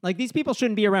ministry. Like, these people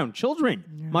shouldn't be around children,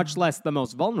 much less the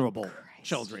most vulnerable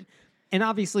children. And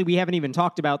obviously, we haven't even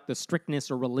talked about the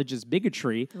strictness or religious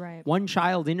bigotry. Right. One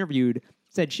child interviewed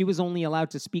said she was only allowed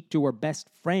to speak to her best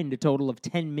friend a total of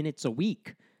 10 minutes a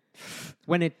week.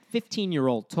 When a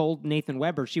 15-year-old told Nathan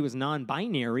Weber she was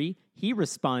non-binary, he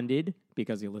responded,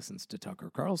 because he listens to Tucker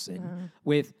Carlson,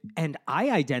 with, and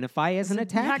I identify as an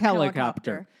attack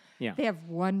helicopter. Yeah. They have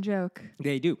one joke.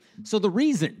 They do. So the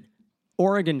reason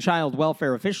Oregon child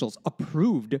welfare officials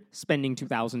approved spending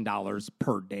 $2,000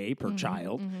 per day per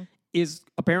child is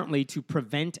apparently to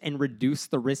prevent and reduce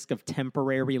the risk of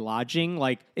temporary lodging.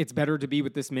 Like, it's better to be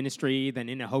with this ministry than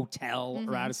in a hotel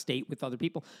or out of state with other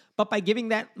people. But by giving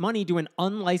that money to an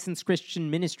unlicensed Christian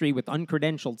ministry with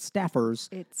uncredentialed staffers,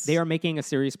 they are making a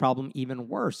serious problem even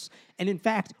worse. And in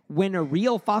fact, when a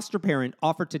real foster parent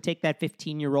offered to take that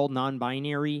 15-year-old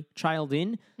non-binary child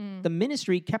in, the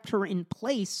ministry kept her in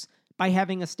place by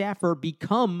having a staffer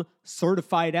become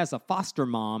certified as a foster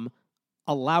mom,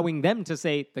 allowing them to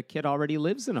say the kid already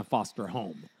lives in a foster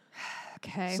home.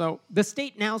 Okay. So the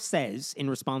state now says, in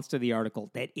response to the article,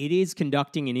 that it is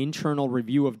conducting an internal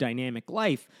review of Dynamic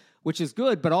Life, which is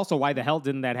good, but also why the hell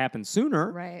didn't that happen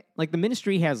sooner? Right. Like the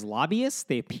ministry has lobbyists.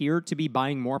 They appear to be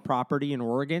buying more property in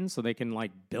Oregon so they can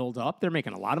like build up. They're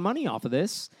making a lot of money off of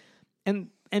this. And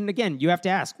again, you have to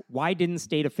ask, why didn't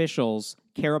state officials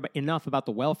care enough about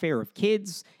the welfare of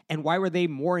kids? And why were they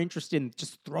more interested in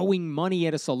just throwing money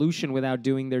at a solution without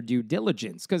doing their due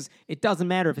diligence? Because it doesn't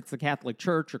matter if it's the Catholic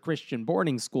Church or Christian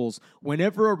boarding schools.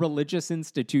 Whenever a religious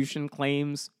institution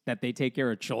claims that they take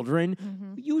care of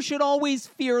children, you should always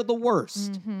fear the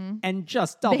worst and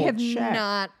just double check. They have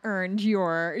not earned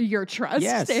your trust.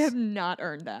 Yes. They have not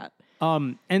earned that.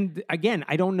 And again,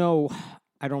 I don't know.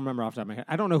 I don't remember off the top of my head.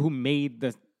 I don't know who made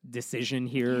the decision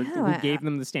here, who gave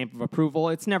them the stamp of approval.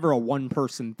 It's never a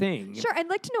one-person thing. Sure, I'd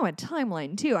like to know a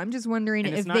timeline, too. I'm just wondering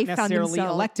and if it's not they found necessarily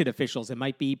themselves... elected officials. It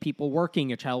might be people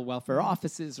working at child welfare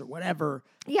offices or whatever.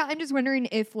 Yeah, I'm just wondering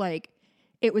if, like,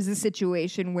 it was a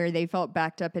situation where they felt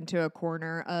backed up into a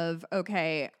corner of,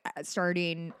 okay,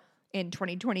 starting in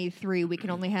 2023, we can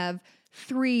only have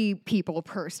 3 people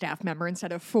per staff member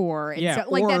instead of 4. And Yeah, so,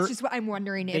 like, or that's just what I'm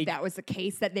wondering if that was the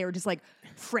case, that they were just, like,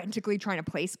 frantically trying to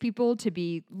place people to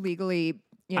be legally,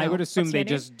 I would assume they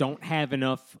upstanding. just don't have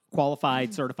enough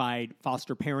qualified, certified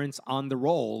foster parents on the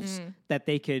rolls that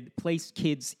they could place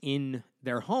kids in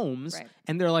their homes. Right.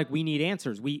 And they're like, we need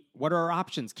answers. What are our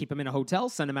options? Keep them in a hotel,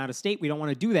 send them out of state. We don't want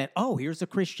to do that. Oh, here's a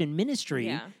Christian ministry.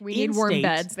 Yeah, we need warm in-state.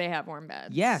 beds. They have warm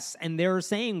beds. Yes, and they're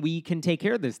saying we can take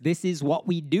care of this. This is what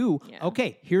we do. Yeah.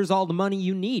 Okay, here's all the money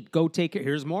you need. Go take it.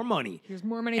 Here's more money. Here's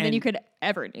more money than And- you could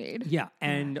ever need. Yeah,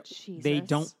 and they Jesus.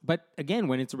 don't. But again,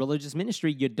 when it's a religious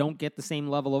ministry, you don't get the same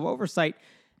level of oversight.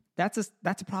 That's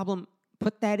a problem.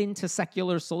 Put that into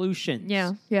secular solutions.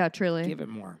 Yeah, truly. Give it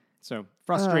more. So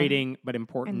frustrating, but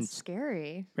important. And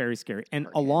scary. Very scary. And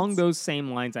along those same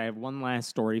lines, I have one last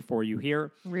story for you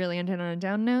here. Really ended on a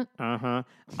down note.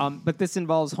 But this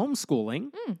involves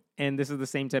homeschooling, and this is the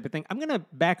same type of thing. I'm going to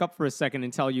back up for a second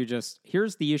and tell you just,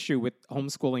 here's the issue with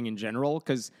homeschooling in general,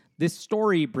 because this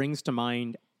story brings to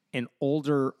mind an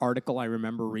older article I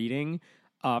remember reading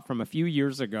from a few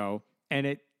years ago, and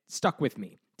it stuck with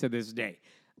me to this day.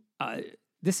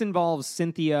 This involves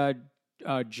Cynthia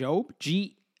Joub,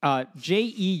 Jeub.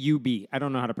 I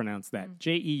don't know how to pronounce that.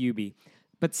 Jeub.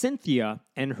 But Cynthia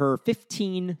and her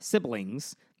 15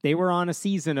 siblings, they were on a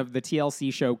season of the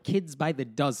TLC show Kids by the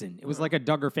Dozen. It was like a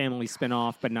Duggar Family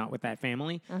spinoff, but not with that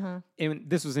family. And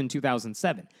this was in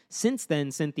 2007. Since then,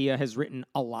 Cynthia has written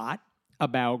a lot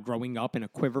about growing up in a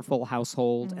quiverful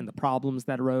household and the problems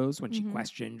that arose when she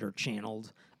questioned or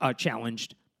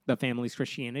challenged the family's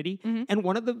Christianity. And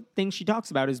one of the things she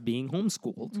talks about is being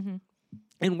homeschooled.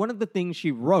 And one of the things she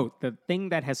wrote, the thing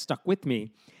that has stuck with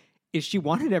me, is she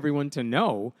wanted everyone to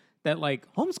know that, like,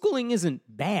 homeschooling isn't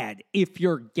bad if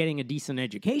you're getting a decent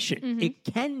education. It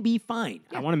can be fine.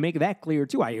 I want to make that clear,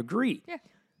 too. I agree.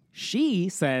 She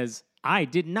says, I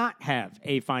did not have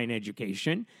a fine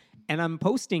education, and I'm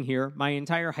posting here my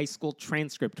entire high school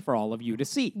transcript for all of you to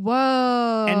see.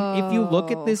 Whoa. And if you look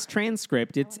at this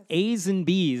transcript, it's A's and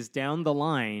B's down the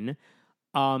line.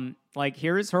 Like,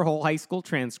 here is her whole high school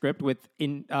transcript with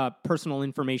personal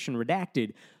information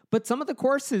redacted. But some of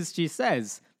the she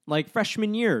says, like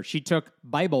freshman year, she took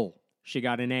Bible. She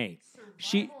got an A.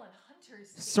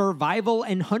 Survival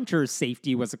and Hunter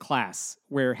Safety was a class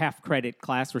where half-credit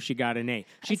class where she got an A.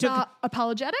 She took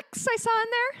apologetics I saw in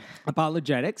there.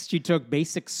 Apologetics. She took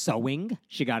basic sewing.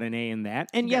 She got an A in that.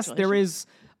 And yes, there is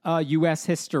U.S.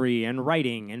 history and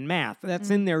writing and math. That's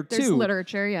in there, too. There's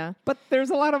literature, yeah. But there's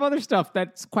a lot of other stuff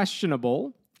that's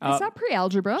questionable. I saw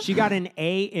pre-algebra. She got an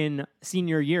A in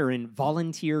senior year in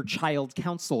volunteer child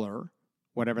counselor,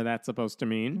 whatever that's supposed to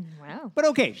mean. Wow. But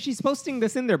okay, she's posting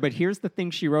this in there, but here's the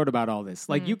thing she wrote about all this.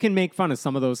 Like, you can make fun of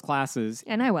some of those classes.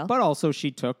 And I will. But also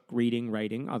she took reading,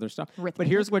 writing, other stuff. But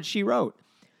here's what she wrote.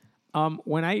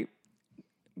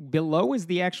 Below is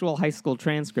the actual high school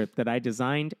transcript that I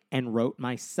designed and wrote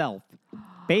myself,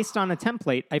 based on a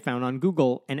template I found on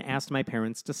Google and asked my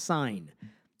parents to sign.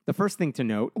 The first thing to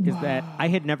note is that I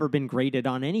had never been graded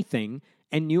on anything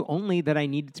and knew only that I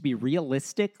needed to be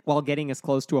realistic while getting as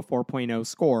close to a 4.0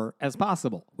 score as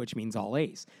possible, which means all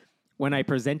A's. When I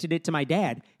presented it to my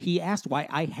dad, he asked why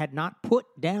I had not put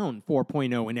down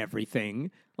 4.0 in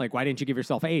everything. Like, why didn't you give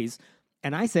yourself A's?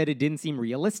 And I said it didn't seem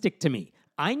realistic to me.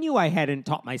 I knew I hadn't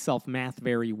taught myself math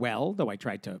very well, though I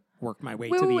tried to work my way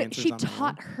to the answers She on my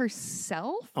taught own.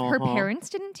 herself? Her parents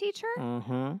didn't teach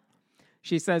her?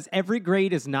 She says, every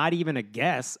grade is not even a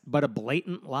guess, but a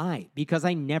blatant lie because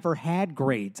I never had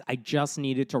grades. I just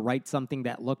needed to write something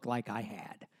that looked like I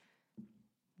had.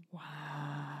 Wow.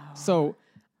 So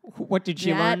what did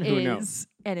she learn? Who knows?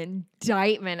 An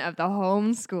indictment of the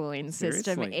homeschooling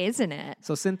system, Seriously. isn't it?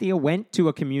 So Cynthia went to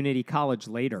a community college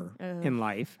later in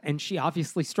life, and she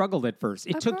obviously struggled at first.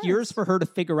 It took years for her to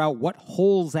figure out what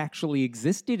holes actually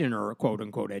existed in her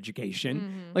quote-unquote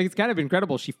education. Like, it's kind of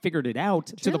incredible. She figured it out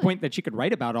to the point that she could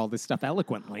write about all this stuff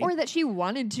eloquently. Or that she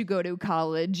wanted to go to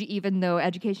college, even though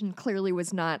education clearly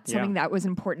was not something that was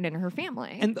important in her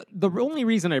family. And the only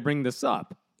reason I bring this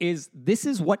up is this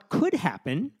is what could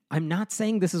happen. I'm not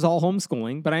saying this is all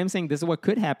homeschooling, but I am saying this is what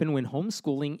could happen when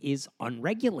homeschooling is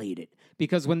unregulated.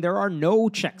 Because when there are no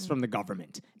checks from the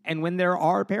government, and when there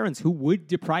are parents who would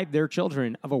deprive their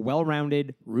children of a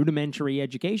well-rounded, rudimentary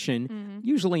education,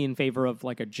 usually in favor of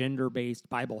like a gender-based,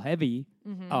 Bible-heavy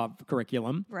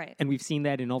curriculum. Right. And we've seen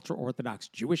that in ultra-Orthodox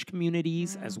Jewish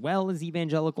communities as well as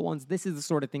evangelical ones. This is the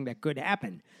sort of thing that could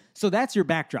happen. So that's your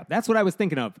backdrop. That's what I was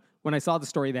thinking of when I saw the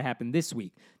story that happened this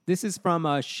week. This is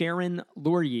from Sharon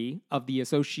Lurie of the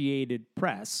Associated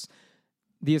Press.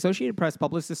 The Associated Press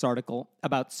published this article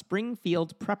about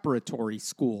Springfield Preparatory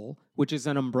School, which is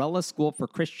an umbrella school for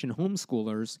Christian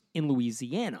homeschoolers in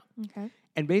Louisiana. Okay.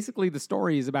 And basically the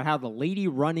story is about how the lady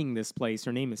running this place,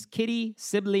 her name is Kitty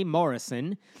Sibley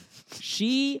Morrison,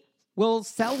 she will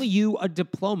sell you a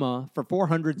diploma for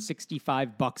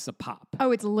 $465 a pop.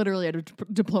 Oh, it's literally a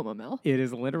diploma mill. It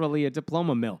is literally a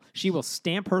diploma mill. She will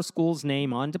stamp her school's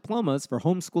name on diplomas for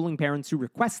homeschooling parents who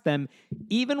request them,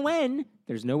 even when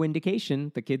there's no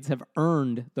indication the kids have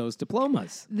earned those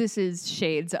diplomas. This is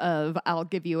shades of, I'll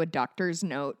give you a doctor's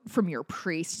note from your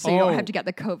priest so you don't have to get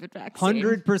the COVID vaccine.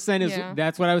 100% is,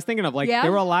 that's what I was thinking of. Like,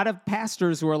 there were a lot of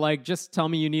pastors who are like, just tell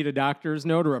me you need a doctor's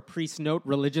note or a priest note,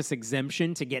 religious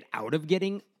exemption to get out of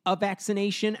getting a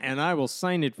vaccination, and I will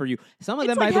sign it for you. Some of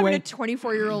them, by the way, it's like having a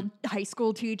 24-year-old high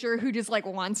school teacher who just like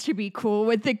wants to be cool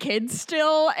with the kids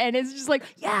still, and is just like,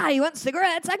 yeah, you want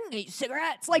cigarettes? I can get you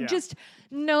cigarettes. Like, just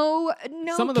no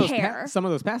care. Some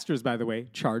of those pastors, by the way,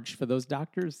 charged for those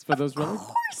doctors, for those religious. Of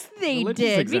course they religious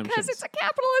did, exemptions. because it's a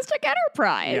capitalistic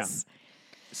enterprise. Yeah.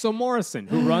 So Morrison,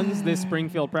 who runs this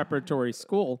Springfield Preparatory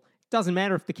School, doesn't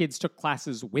matter if the kids took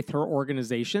classes with her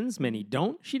organizations. Many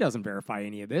don't. She doesn't verify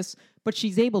any of this. But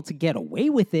she's able to get away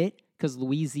with it because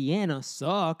Louisiana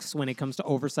sucks when it comes to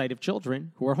oversight of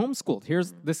children who are homeschooled.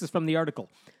 This is from the article.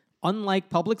 Unlike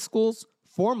public schools,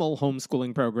 formal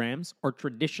homeschooling programs, or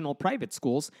traditional private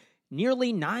schools,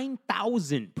 nearly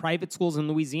 9,000 private schools in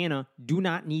Louisiana do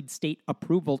not need state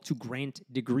approval to grant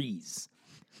degrees.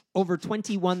 Over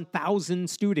 21,000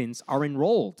 students are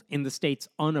enrolled in the state's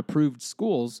unapproved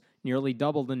schools, nearly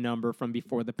double the number from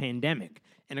before the pandemic.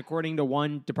 And according to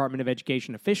one Department of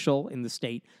Education official in the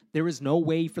state, there is no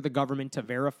way for the government to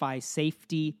verify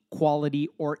safety, quality,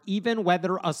 or even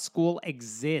whether a school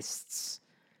exists.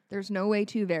 There's no way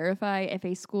to verify if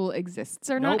a school exists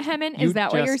or not, Hemant? You Is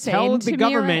that what you're just tell saying the to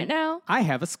government, me right now? I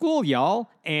have a school, y'all,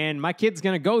 and my kid's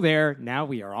going to go there. Now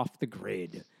we are off the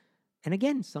grid. And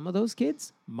again, some of those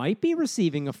kids might be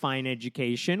receiving a fine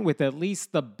education with at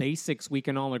least the basics we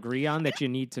can all agree on that you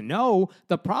need to know.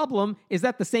 The problem is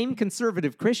that the same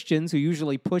conservative Christians who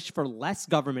usually push for less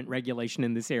government regulation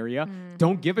in this area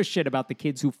don't give a shit about the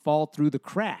kids who fall through the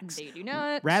cracks. They do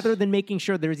not. Rather than making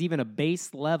sure there's even a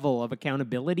base level of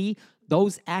accountability,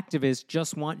 those activists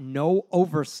just want no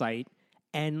oversight,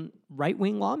 and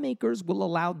right-wing lawmakers will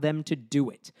allow them to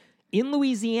do it. In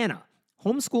Louisiana,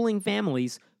 homeschooling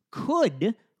families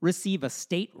could receive a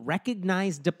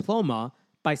state-recognized diploma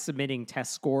by submitting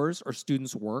test scores or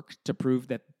students' work to prove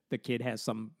that the kid has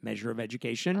some measure of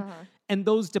education. And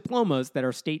those diplomas that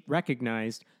are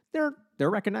state-recognized, they're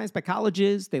recognized by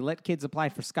colleges. They let kids apply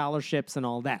for scholarships and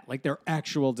all that. Like, they're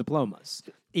actual diplomas,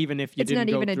 even if you didn't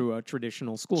go through a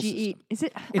traditional school system. Is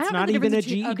it? It's not even a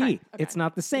GED. Okay. It's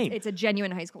not the same. It's a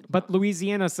genuine high school diploma. But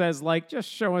Louisiana says, like, just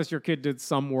show us your kid did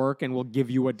some work and we'll give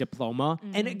you a diploma.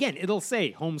 And again, it'll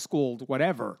say homeschooled,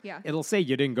 whatever. Yeah. It'll say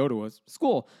you didn't go to a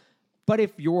school. But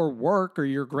if your work or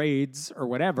your grades or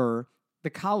whatever, the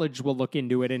college will look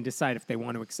into it and decide if they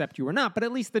want to accept you or not. But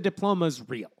at least the diploma's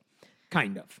real.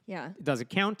 Kind of. Yeah. Does it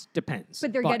count? Depends.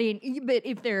 But but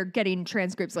if they're getting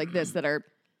transcripts like this that are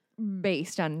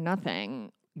based on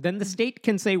nothing, then the state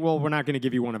can say, well, we're not going to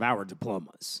give you one of our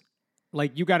diplomas.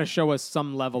 Like, you got to show us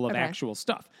some level of actual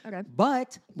stuff. Okay.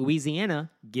 But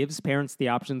Louisiana gives parents the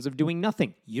options of doing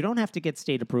nothing. You don't have to get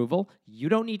state approval. You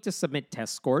don't need to submit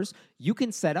test scores. You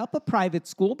can set up a private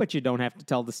school, but you don't have to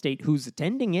tell the state who's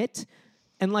attending it.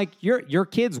 And, like, your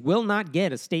kids will not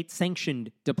get a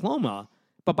state-sanctioned diploma.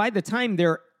 But by the time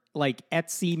they're like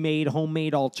Etsy-made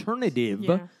homemade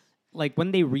alternative, like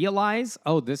when they realize,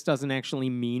 oh, this doesn't actually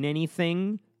mean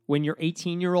anything, when your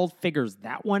 18-year-old figures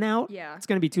that one out, it's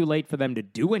going to be too late for them to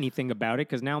do anything about it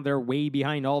because now they're way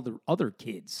behind all the other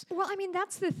kids. Well, I mean,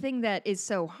 that's the thing that is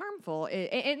so harmful.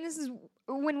 And this is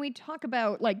when we talk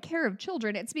about like care of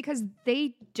children, it's because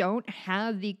they don't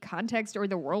have the context or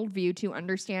the worldview to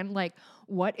understand like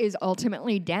what is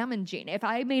ultimately damaging. If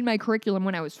I made my curriculum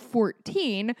when I was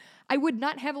 14, I would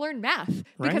not have learned math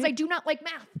because I do not like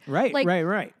math.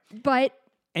 Right. But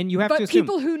and you have but to assume,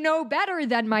 people who know better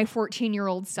than my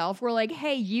 14-year-old self were like,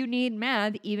 hey, you need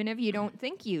math even if you don't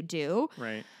think you do.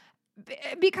 Right.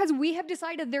 Because we have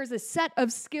decided there's a set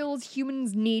of skills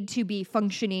humans need to be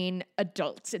functioning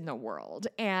adults in the world.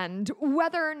 And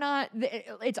whether or not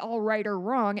it's all right or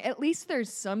wrong, at least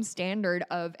there's some standard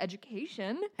of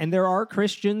education. And there are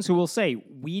Christians who will say,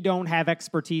 we don't have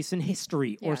expertise in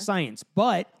history or science,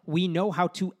 but we know how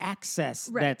to access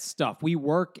that stuff. We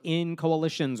work in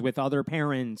coalitions with other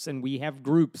parents and we have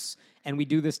groups and we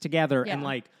do this together. And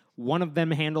like, one of them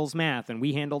handles math and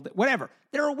we handle whatever.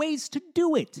 There are ways to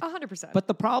do it. 100%. But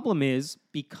the problem is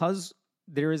because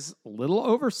there is little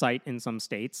oversight in some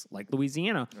states, like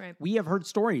Louisiana, we have heard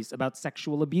stories about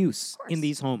sexual abuse in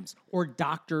these homes or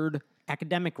doctored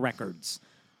academic records.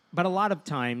 But a lot of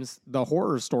times, the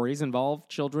horror stories involve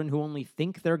children who only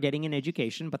think they're getting an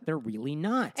education, but they're really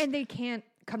not. And they can't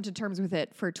come to terms with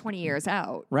it for 20 years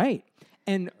out. Right.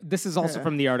 And this is also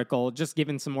from the article, just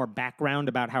giving some more background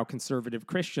about how conservative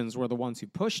Christians were the ones who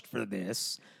pushed for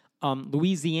this.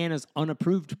 Louisiana's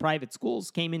unapproved private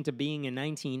schools came into being in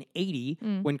 1980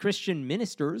 when Christian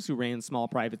ministers who ran small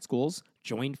private schools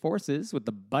joined forces with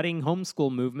the budding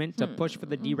homeschool movement to push for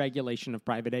the deregulation of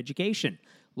private education.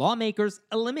 Lawmakers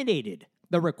eliminated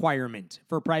the requirement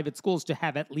for private schools to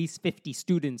have at least 50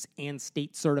 students and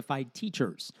state-certified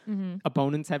teachers.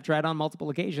 Opponents have tried on multiple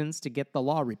occasions to get the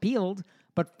law repealed,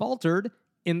 but faltered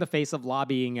in the face of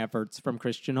lobbying efforts from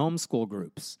Christian homeschool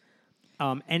groups.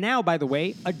 And now, by the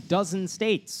way, a dozen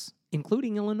states,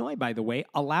 including Illinois, by the way,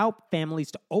 allow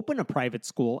families to open a private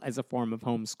school as a form of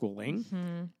homeschooling.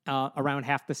 Around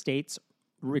half the states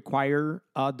require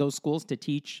those schools to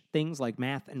teach things like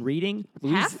math and reading.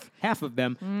 Half of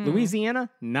them. Louisiana,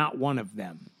 not one of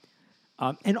them.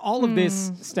 And all of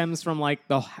this stems from like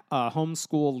the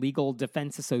Homeschool Legal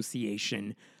Defense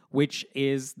Association, which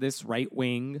is this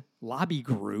right-wing lobby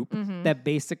group that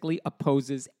basically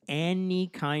opposes any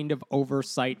kind of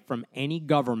oversight from any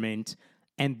government,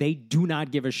 and they do not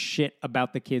give a shit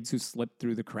about the kids who slip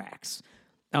through the cracks.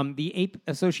 The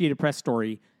Associated Press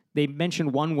story, they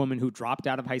mentioned one woman who dropped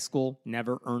out of high school,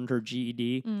 never earned her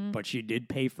GED, but she did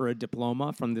pay for a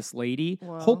diploma from this lady,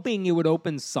 hoping it would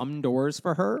open some doors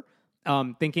for her,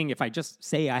 thinking if I just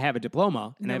say I have a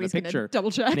diploma and I have a picture,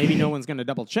 maybe no one's going to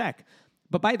double check.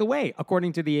 But by the way,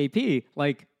 according to the AP,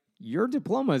 like, your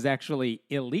diploma is actually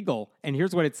illegal. And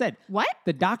here's what it said. What?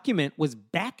 The document was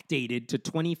backdated to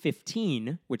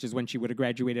 2015, which is when she would have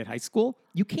graduated high school.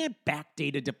 You can't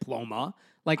backdate a diploma.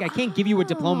 Like, I can't give you a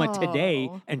diploma today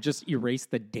and just erase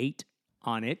the date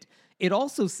on it. It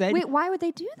also said... Wait, why would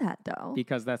they do that, though?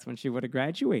 Because that's when she would have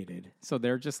graduated. So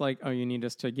they're just like, oh, you need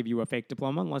us to give you a fake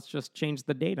diploma? Let's just change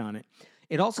the date on it.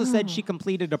 It also said she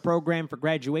completed a program for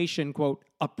graduation, quote,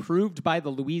 approved by the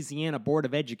Louisiana Board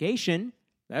of Education.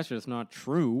 That's just not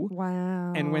true.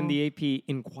 Wow. And when the AP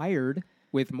inquired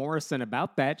with Morrison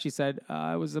about that, she said,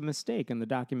 it was a mistake and the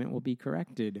document will be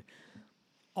corrected.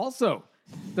 Also,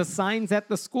 the signs at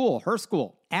the school, her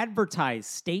school, advertise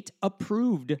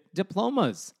state-approved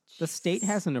diplomas. The state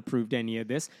hasn't approved any of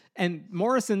this. And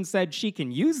Morrison said she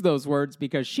can use those words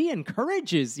because she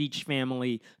encourages each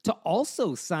family to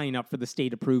also sign up for the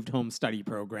state-approved home study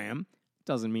program.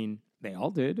 Doesn't mean they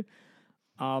all did.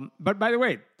 But by the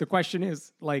way, the question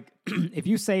is, like, if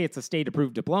you say it's a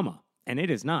state-approved diploma, and it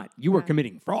is not, you are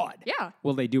committing fraud. Yeah.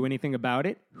 Will they do anything about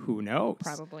it? Who knows?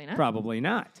 Probably not. Probably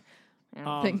not. I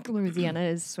don't think Louisiana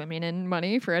is swimming in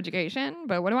money for education,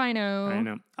 but what do I know? I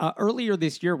know. Earlier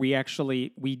this year,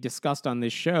 we discussed on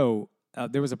this show,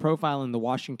 there was a profile in the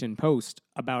Washington Post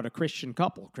about a Christian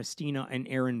couple, Christina and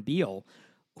Aaron Beal,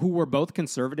 who were both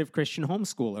conservative Christian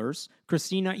homeschoolers.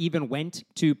 Christina even went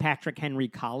to Patrick Henry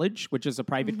College, which is a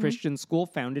private Christian school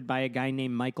founded by a guy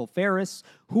named Michael Ferris,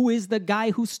 who is the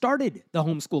guy who started the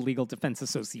Homeschool Legal Defense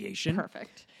Association.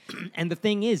 Perfect. And the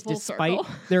thing is, despite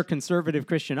their conservative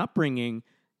Christian upbringing,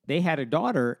 they had a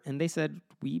daughter, and they said,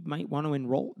 we might want to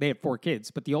enroll. They have 4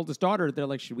 kids, but the oldest daughter, they're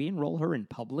like, should we enroll her in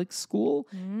public school?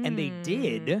 And they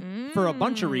did for a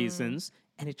bunch of reasons.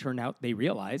 And it turned out they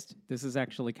realized this is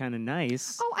actually kind of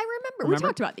nice. Oh, I remember. We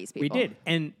talked about these people. We did.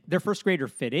 And their first grader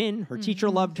fit in. Her teacher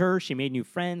loved her. She made new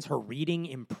friends. Her reading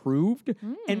improved.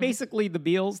 And basically the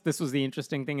Beals, this was the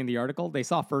interesting thing in the article, they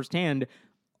saw firsthand,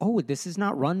 oh, this is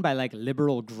not run by like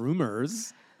liberal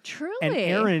groomers. Truly. And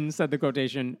Aaron said the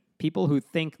quotation, people who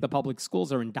think the public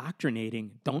schools are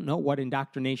indoctrinating don't know what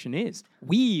indoctrination is.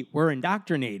 We were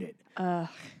indoctrinated.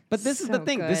 But this is the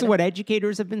thing. This is what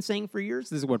educators have been saying for years.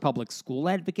 This is what public school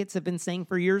advocates have been saying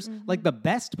for years. Like the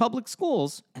best public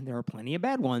schools, and there are plenty of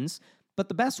bad ones, but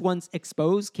the best ones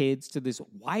expose kids to this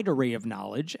wide array of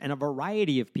knowledge and a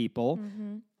variety of people.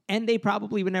 And they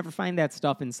probably would never find that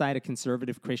stuff inside a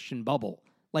conservative Christian bubble.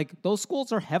 Like, those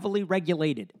schools are heavily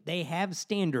regulated. They have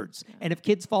standards. And if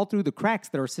kids fall through the cracks,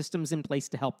 there are systems in place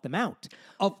to help them out.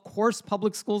 Of course,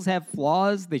 public schools have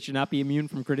flaws. They should not be immune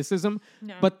from criticism.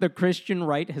 No. But the Christian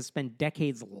right has spent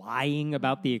decades lying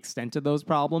about the extent of those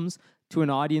problems to an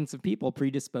audience of people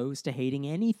predisposed to hating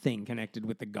anything connected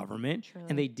with the government. Truly.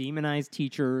 And they demonize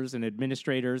teachers and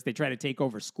administrators. They try to take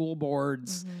over school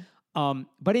boards.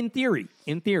 But in theory,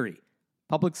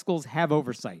 public schools have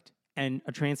oversight and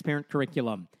a transparent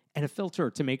curriculum and a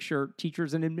filter to make sure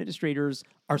teachers and administrators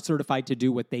are certified to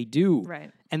do what they do.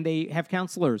 Right. And they have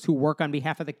counselors who work on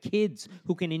behalf of the kids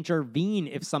who can intervene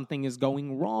if something is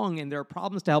going wrong and there are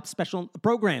problems to help special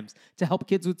programs to help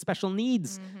kids with special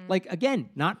needs. Like, again,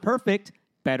 not perfect,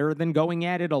 better than going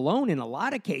at it alone in a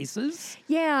lot of cases.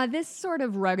 Yeah, this sort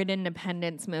of rugged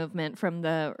independence movement from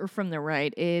the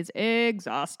right is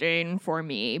exhausting for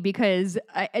me because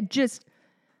I just...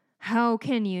 How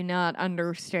can you not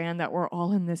understand that we're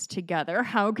all in this together?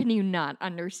 How can you not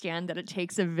understand that it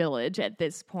takes a village at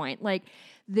this point? Like,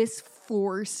 this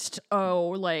forced,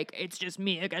 it's just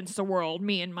me against the world,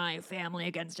 me and my family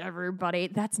against everybody.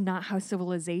 That's not how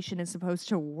civilization is supposed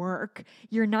to work.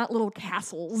 You're not little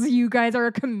castles. You guys are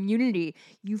a community.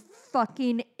 You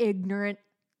fucking ignorant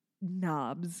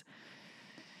knobs.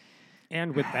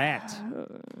 And with that...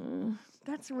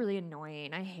 That's really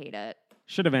annoying. I hate it.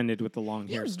 Should have ended with the long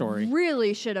hair story.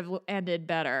 Really should have ended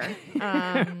better.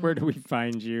 Where do we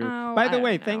find you? By the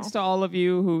way, thanks to all of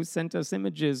you who sent us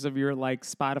images of your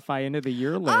Spotify end of the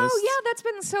year list. Oh yeah, that's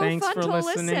been so thanks fun to listen.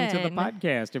 Thanks for listening to the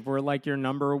podcast. If we're your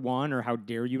number one or how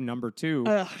dare you number two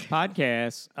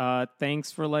podcast,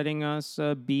 thanks for letting us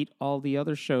beat all the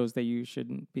other shows that you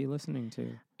shouldn't be listening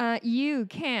to. You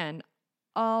can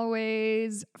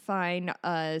always find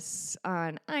us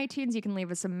on iTunes. You can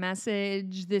leave us a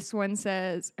message. This one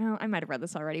says, I might have read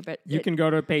this already, but you can go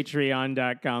to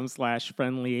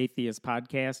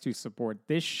patreon.com/friendlyatheistpodcast to support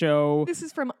this show. This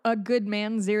is from A Good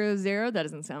Man 00. That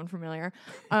doesn't sound familiar.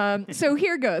 So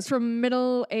here goes. From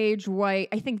middle-aged white,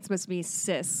 I think it's supposed to be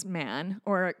cis man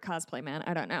or cosplay man.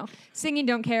 I don't know. Singing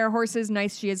Don't Care. Horses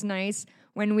Nice She Is Nice.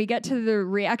 When we get to the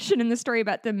reaction in the story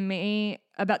about the man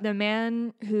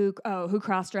who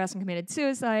cross-dressed and committed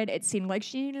suicide, it seemed like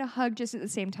she needed a hug just at the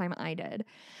same time I did.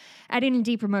 Adding a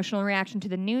deep emotional reaction to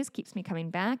the news keeps me coming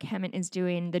back. Hemant is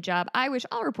doing the job I wish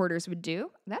all reporters would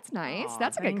do. That's nice.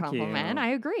 That's a good compliment.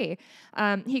 I agree.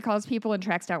 He calls people and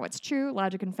tracks down what's true.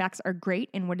 Logic and facts are great,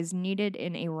 and what is needed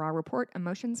in a raw report.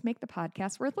 Emotions make the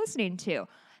podcast worth listening to.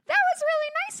 That was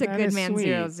really nice, A Good Man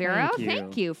 00.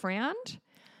 Thank you, friend.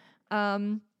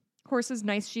 Horses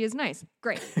Nice She Is Nice.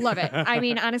 Great. Love it. I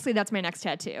mean, honestly, that's my next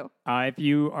tattoo. If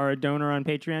you are a donor on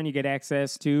Patreon, you get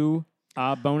access to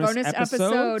bonus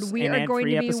episodes. We are going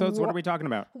to be episodes. What are we talking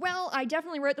about? Well, I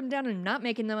definitely wrote them down and I'm not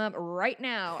making them up right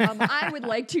now. I would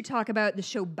like to talk about the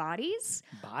show Bodies,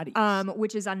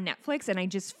 which is on Netflix, and I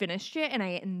just finished it and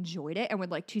I enjoyed it and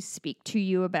would like to speak to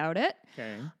you about it.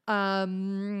 Okay.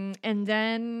 And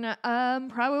then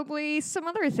probably some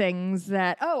other things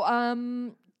that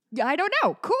I don't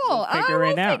know. Cool. We'll figure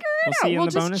it out. We'll see you in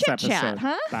the bonus episode. Chat,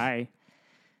 huh? Bye.